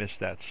see if I missed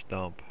that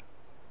stump.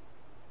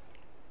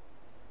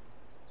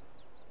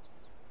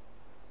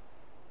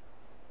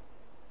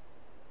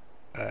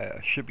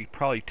 Should be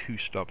probably 2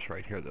 stumps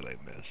right here that I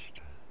missed.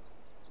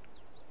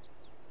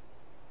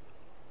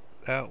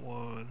 That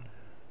one.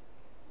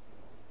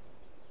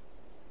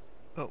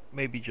 Oh,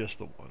 maybe just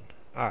the one.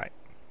 Alright.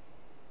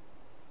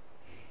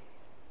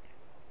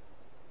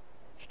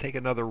 Let's take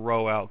another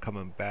row out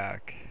coming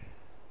back.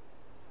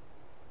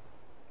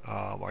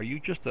 Are you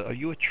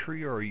a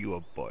tree or are you a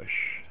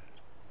bush?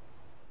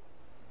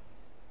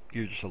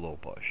 You're just a little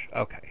bush.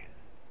 Okay.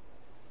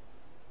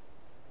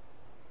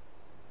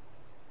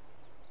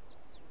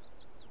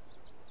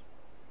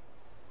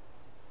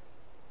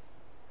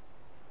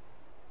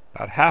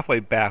 About halfway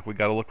back, we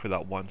got to look for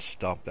that one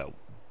stump that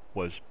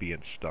was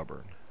being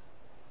stubborn.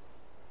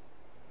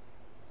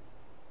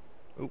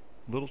 Oh,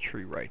 little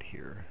tree right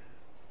here.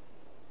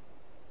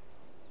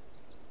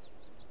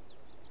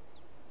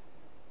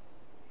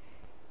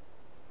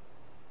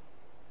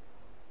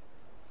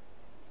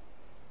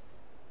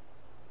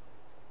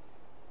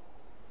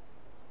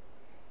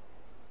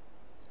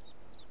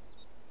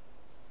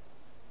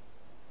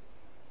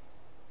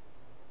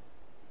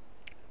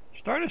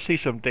 Starting to see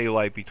some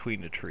daylight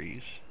between the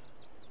trees.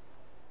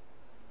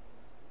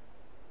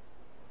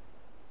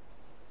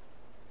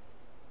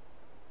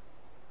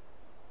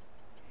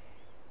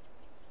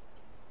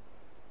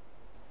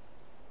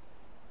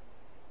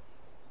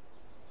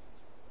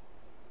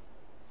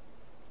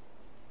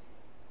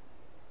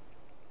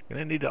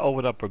 Gonna need to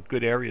open up a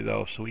good area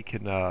though so we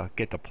can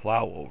get the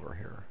plow over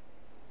here.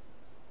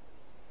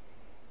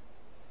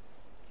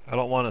 I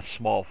don't want a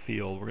small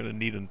field. We're gonna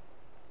need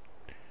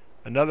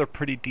another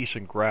pretty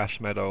decent grass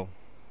meadow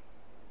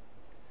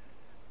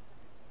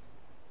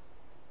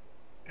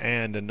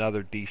and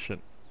another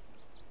decent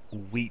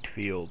wheat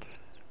field.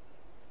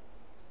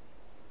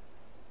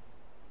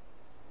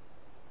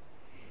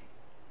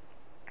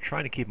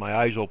 Trying to keep my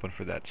eyes open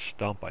for that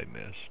stump I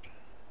missed.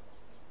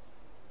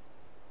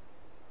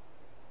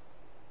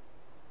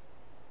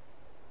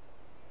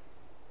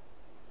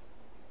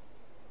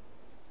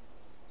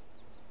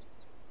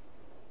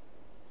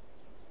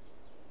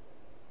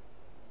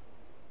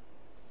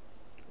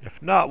 If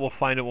not, we'll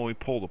find it when we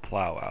pull the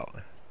plow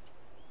out.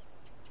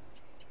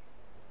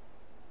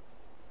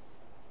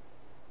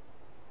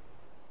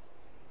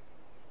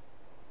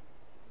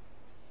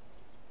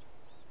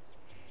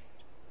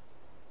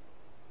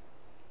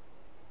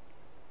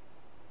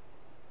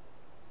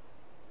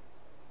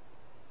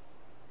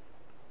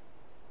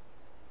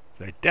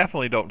 I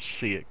definitely don't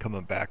see it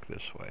coming back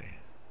this way.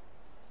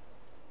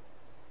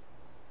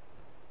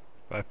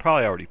 But I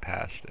probably already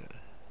passed it.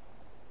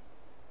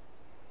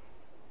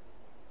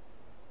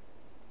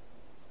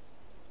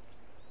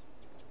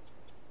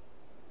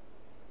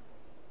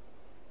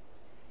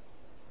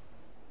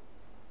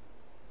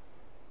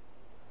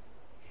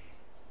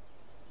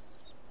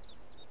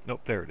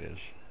 Nope, there it is.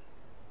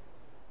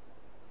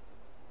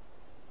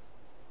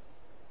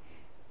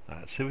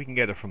 Let's see if we can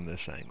get it from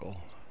this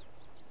angle.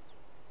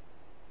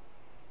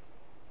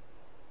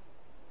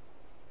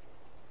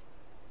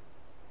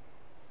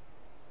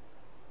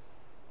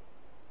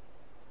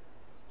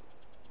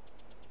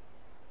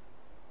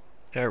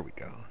 There we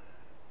go.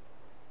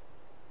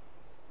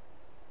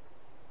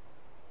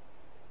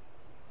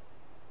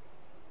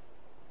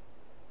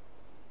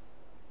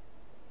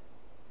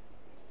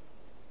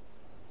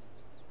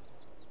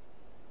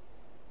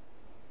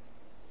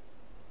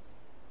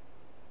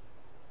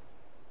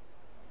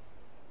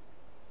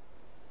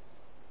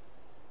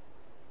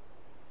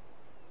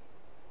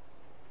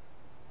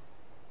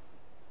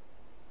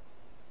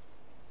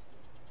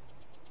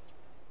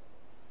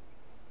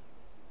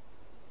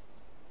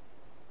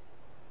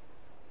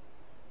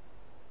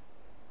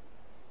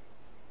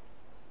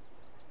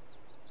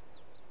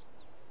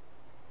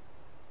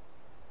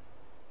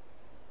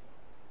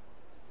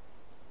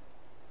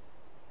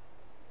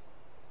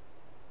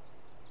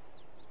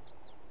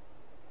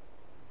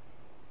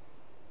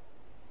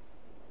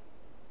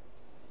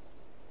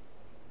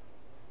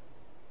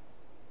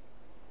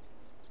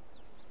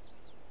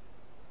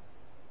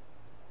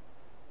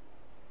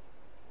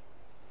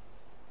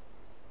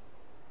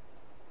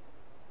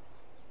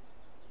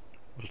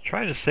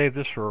 trying to save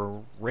this for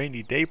a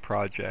rainy day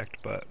project,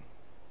 but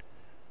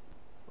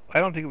I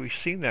don't think we've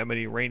seen that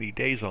many rainy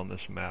days on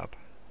this map.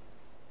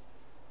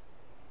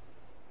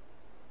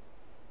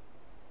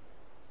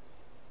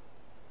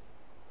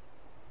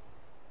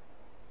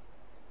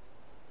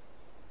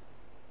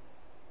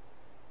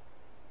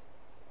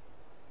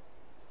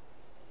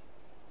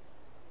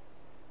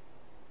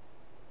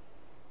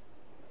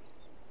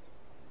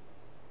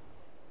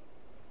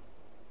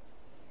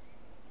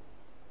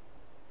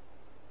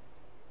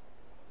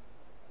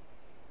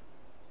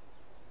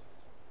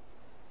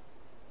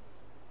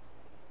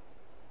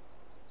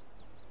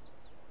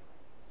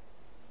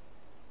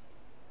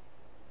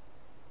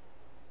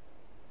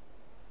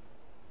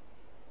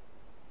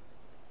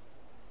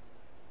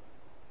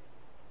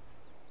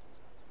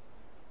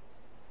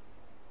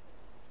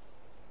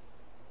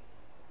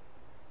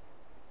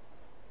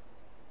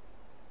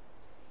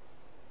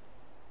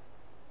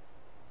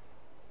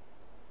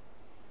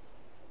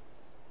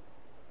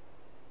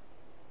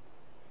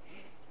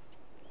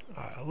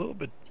 A little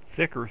bit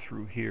thicker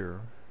through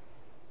here.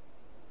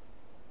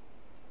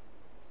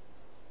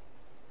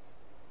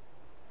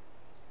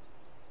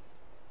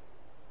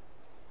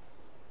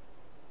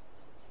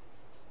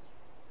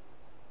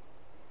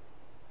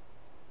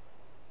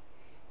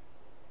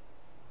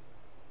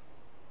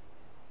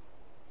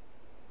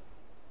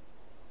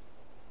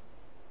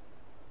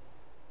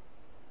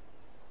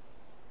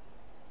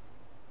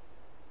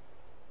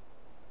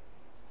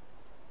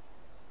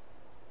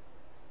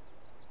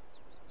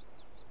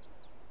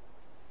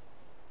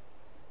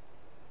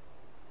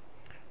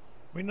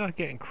 We're not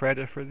getting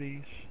credit for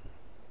these?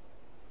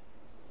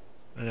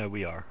 No,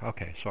 we are.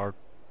 Okay, so our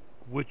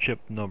wood chip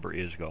number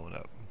is going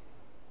up.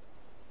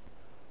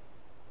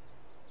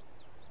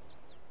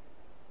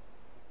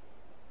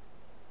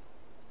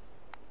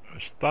 I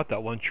just thought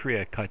that one tree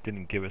I cut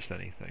didn't give us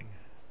anything.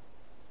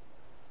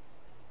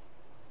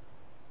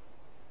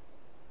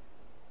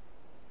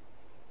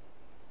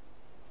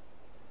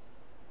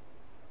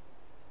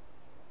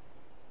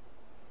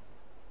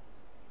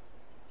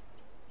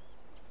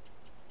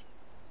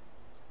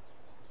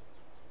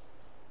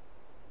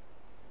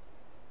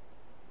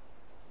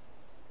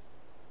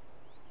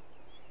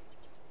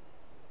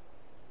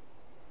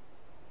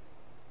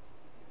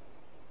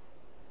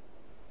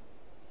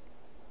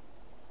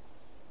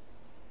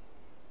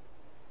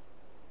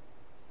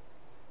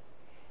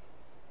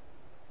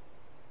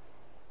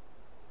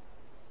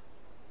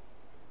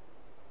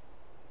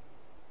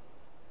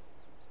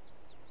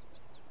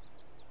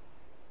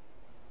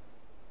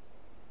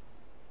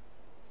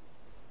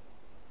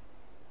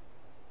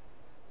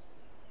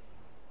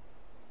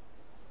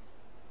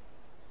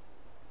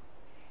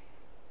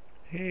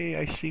 Hey,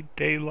 I see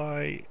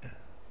daylight.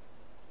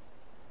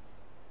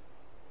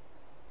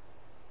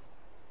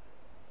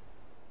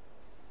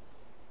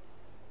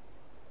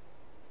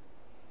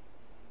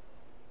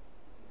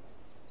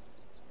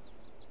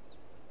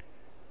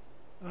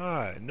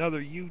 Ah, another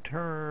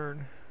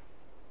U-turn.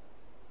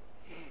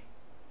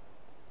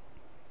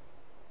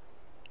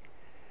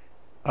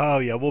 Oh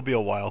yeah, we'll be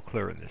a while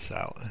clearing this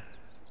out.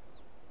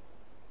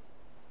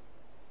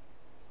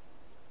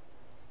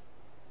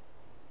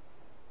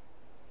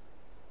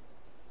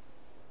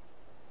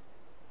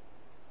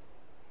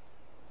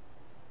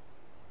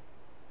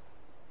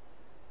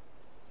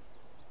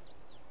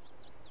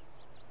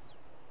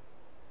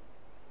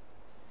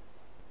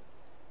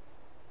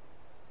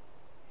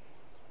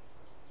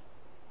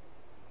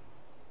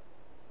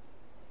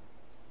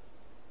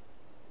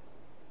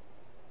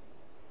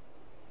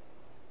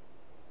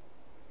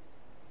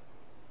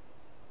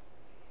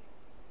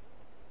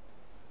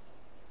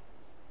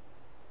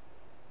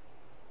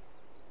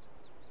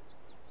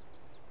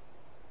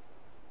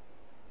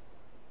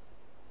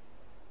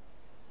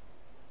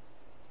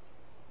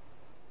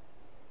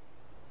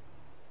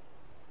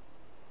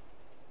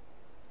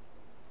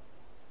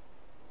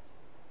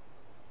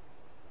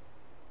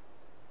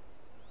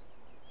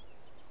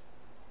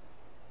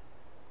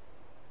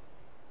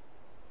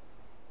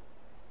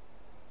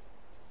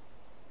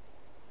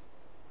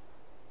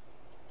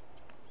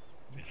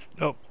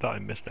 Oh, thought I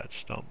missed that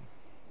stump.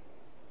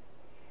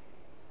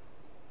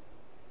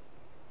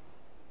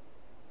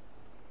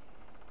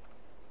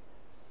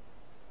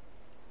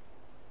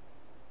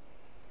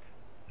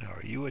 Now,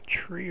 are you a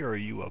tree or are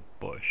you a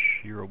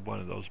bush? You're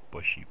one of those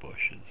bushy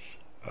bushes.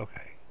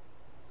 Okay.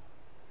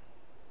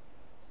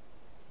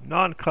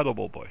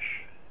 Non-cuttable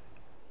bush.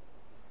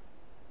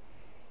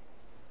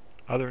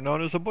 Other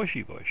known as a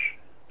bushy bush.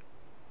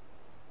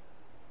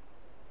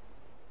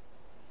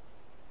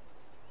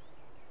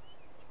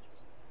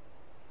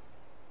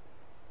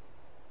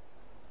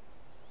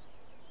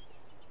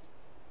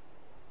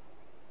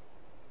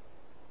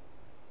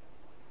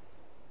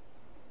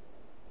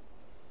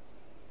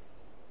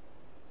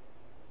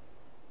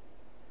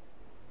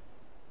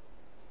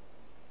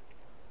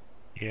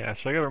 Yeah,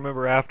 so I gotta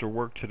remember after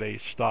work today,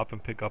 stop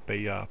and pick up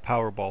a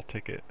Powerball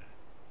ticket.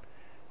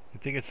 I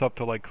think it's up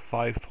to like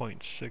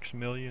 5.6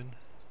 million.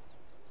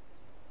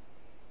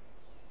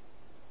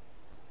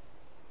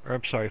 Or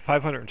I'm sorry,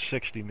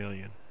 560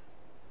 million.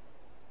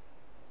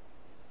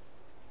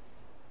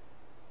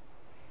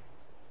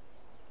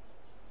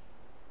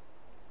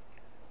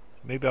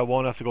 Maybe I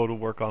won't have to go to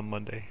work on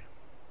Monday.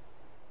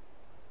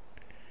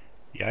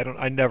 Yeah,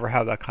 I never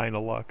have that kind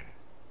of luck.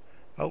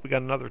 Oh, we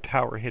got another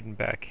tower hidden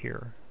back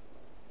here.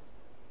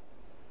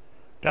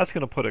 That's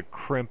going to put a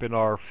crimp in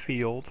our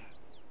field.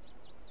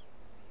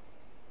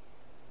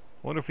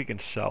 Wonder if we can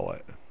sell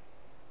it.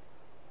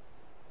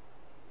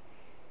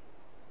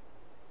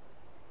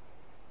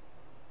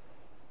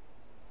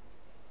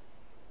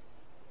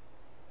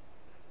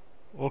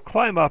 We'll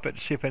climb up it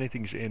and see if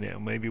anything's in it.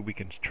 Maybe we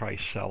can try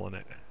selling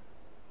it.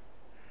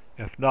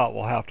 If not,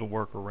 we'll have to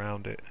work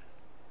around it.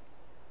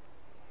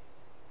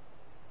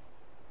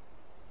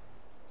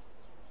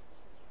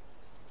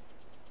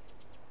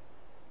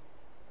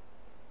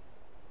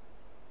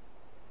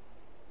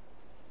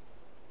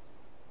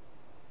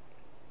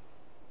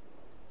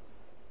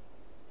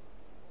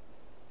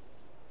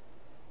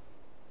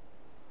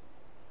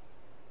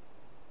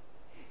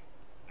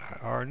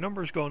 Our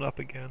number's going up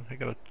again. I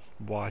gotta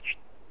watch.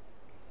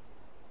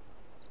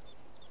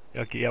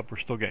 Okay, yep, we're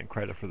still getting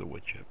credit for the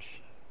wood chips.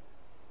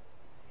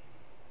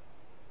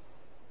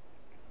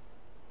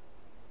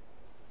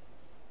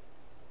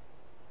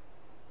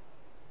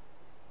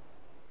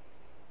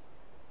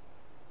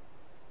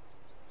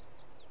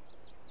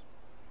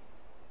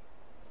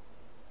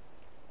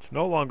 It's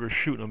no longer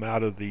shooting them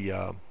out of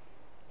the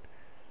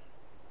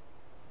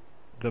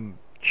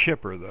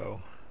chipper,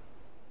 though.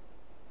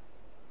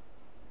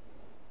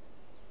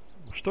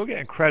 We're still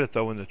getting credit,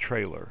 though, in the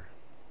trailer.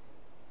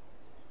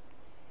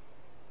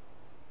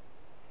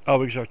 Oh,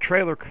 because our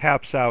trailer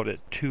caps out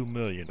at 2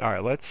 million. All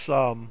right, let's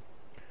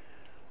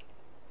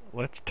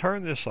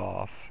turn this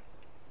off.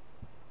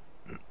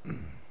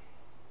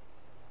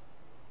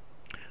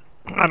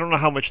 I don't know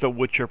how much the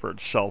wood chipper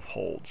itself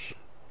holds.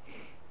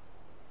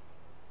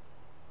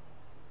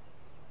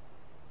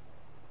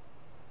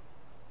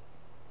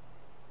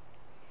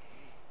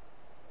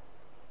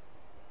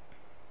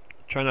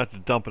 Try not to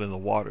dump it in the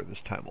water this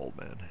time, old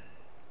man.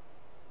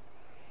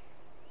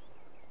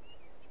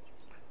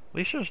 At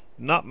least there's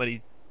not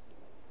many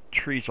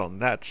trees on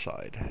that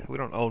side. We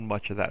don't own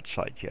much of that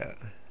side yet.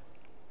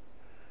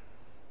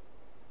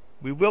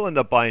 We will end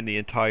up buying the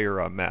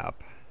entire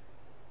map.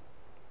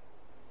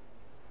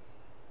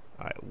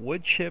 Alright,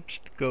 wood chips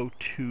go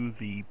to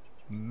the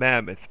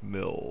mammoth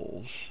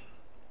mills.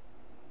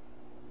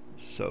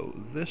 So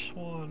this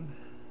one...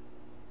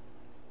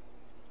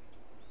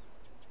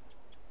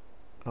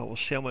 Oh, we'll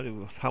see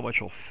how much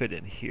will fit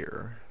in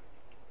here.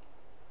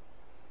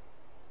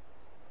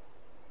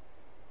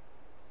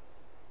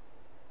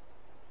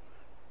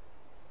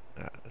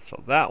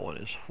 So that one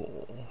is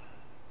full.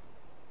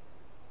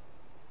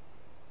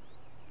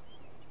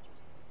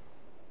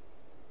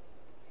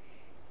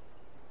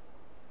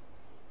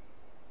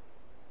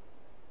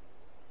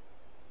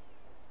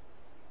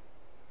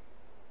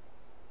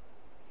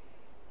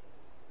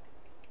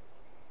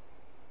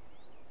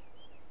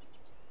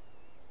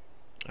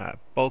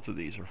 Both of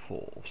these are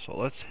full. So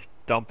let's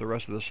dump the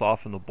rest of this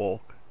off in the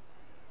bulk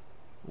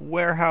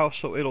warehouse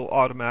so it'll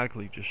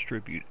automatically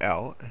distribute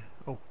out.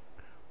 Oh,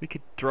 we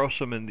could throw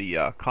some in the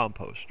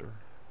composter.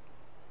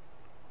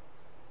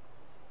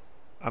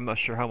 I'm not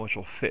sure how much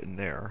will fit in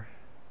there.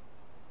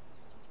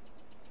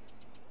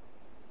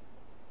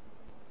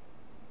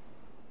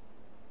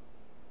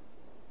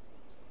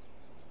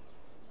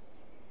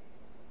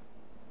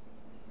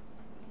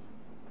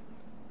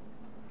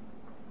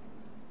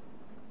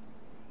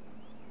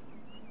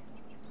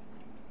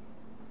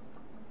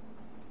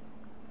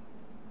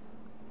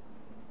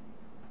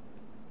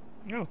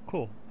 Oh,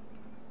 cool.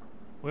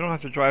 We don't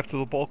have to drive to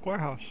the bulk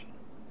warehouse.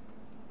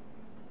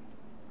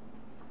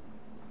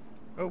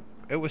 Oh,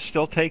 it was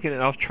still taking it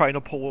and I was trying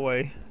to pull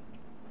away.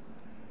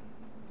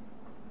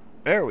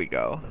 There we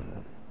go.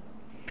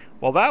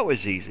 Well, that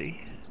was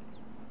easy.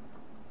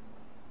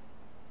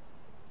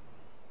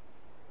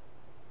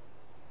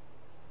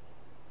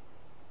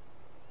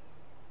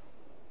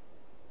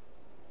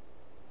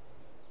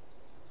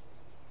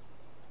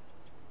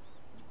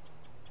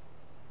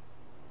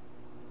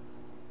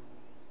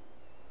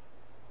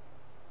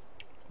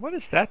 What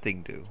does that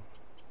thing do?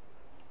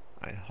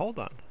 Hold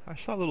on. I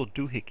saw a little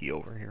doohickey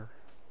over here.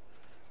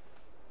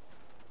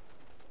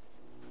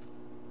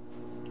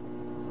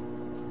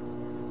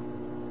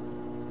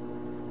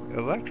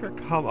 Electric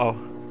hum...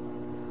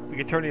 Oh. We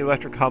can turn the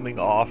electric humming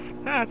off.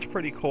 That's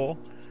pretty cool.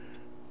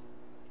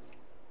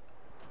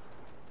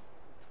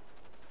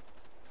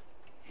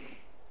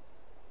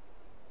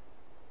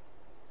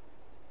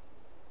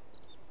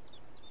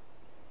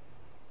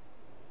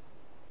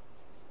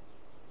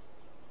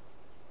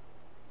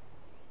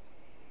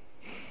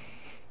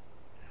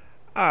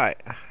 Alright.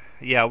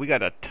 Yeah, we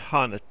got a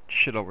ton of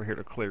shit over here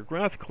to clear. We're going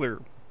to have to clear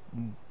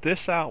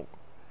this out.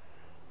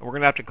 And we're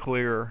going to have to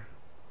clear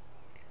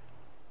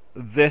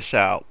this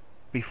out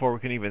before we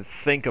can even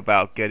think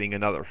about getting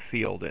another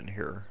field in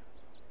here.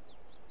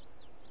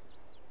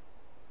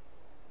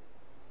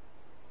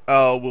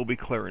 Oh, we'll be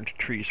clearing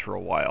trees for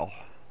a while.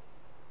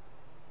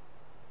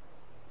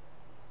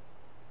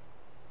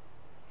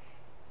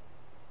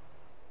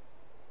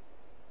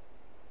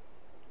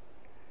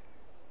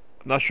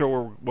 I'm not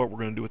sure what we're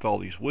going to do with all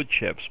these wood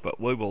chips, but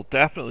we will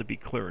definitely be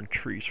clearing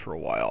trees for a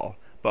while.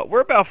 But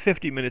we're about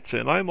 50 minutes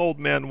in. I'm Old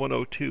Man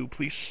 102.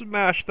 Please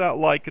smash that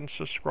like and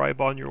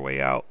subscribe on your way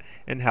out,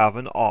 and have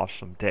an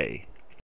awesome day.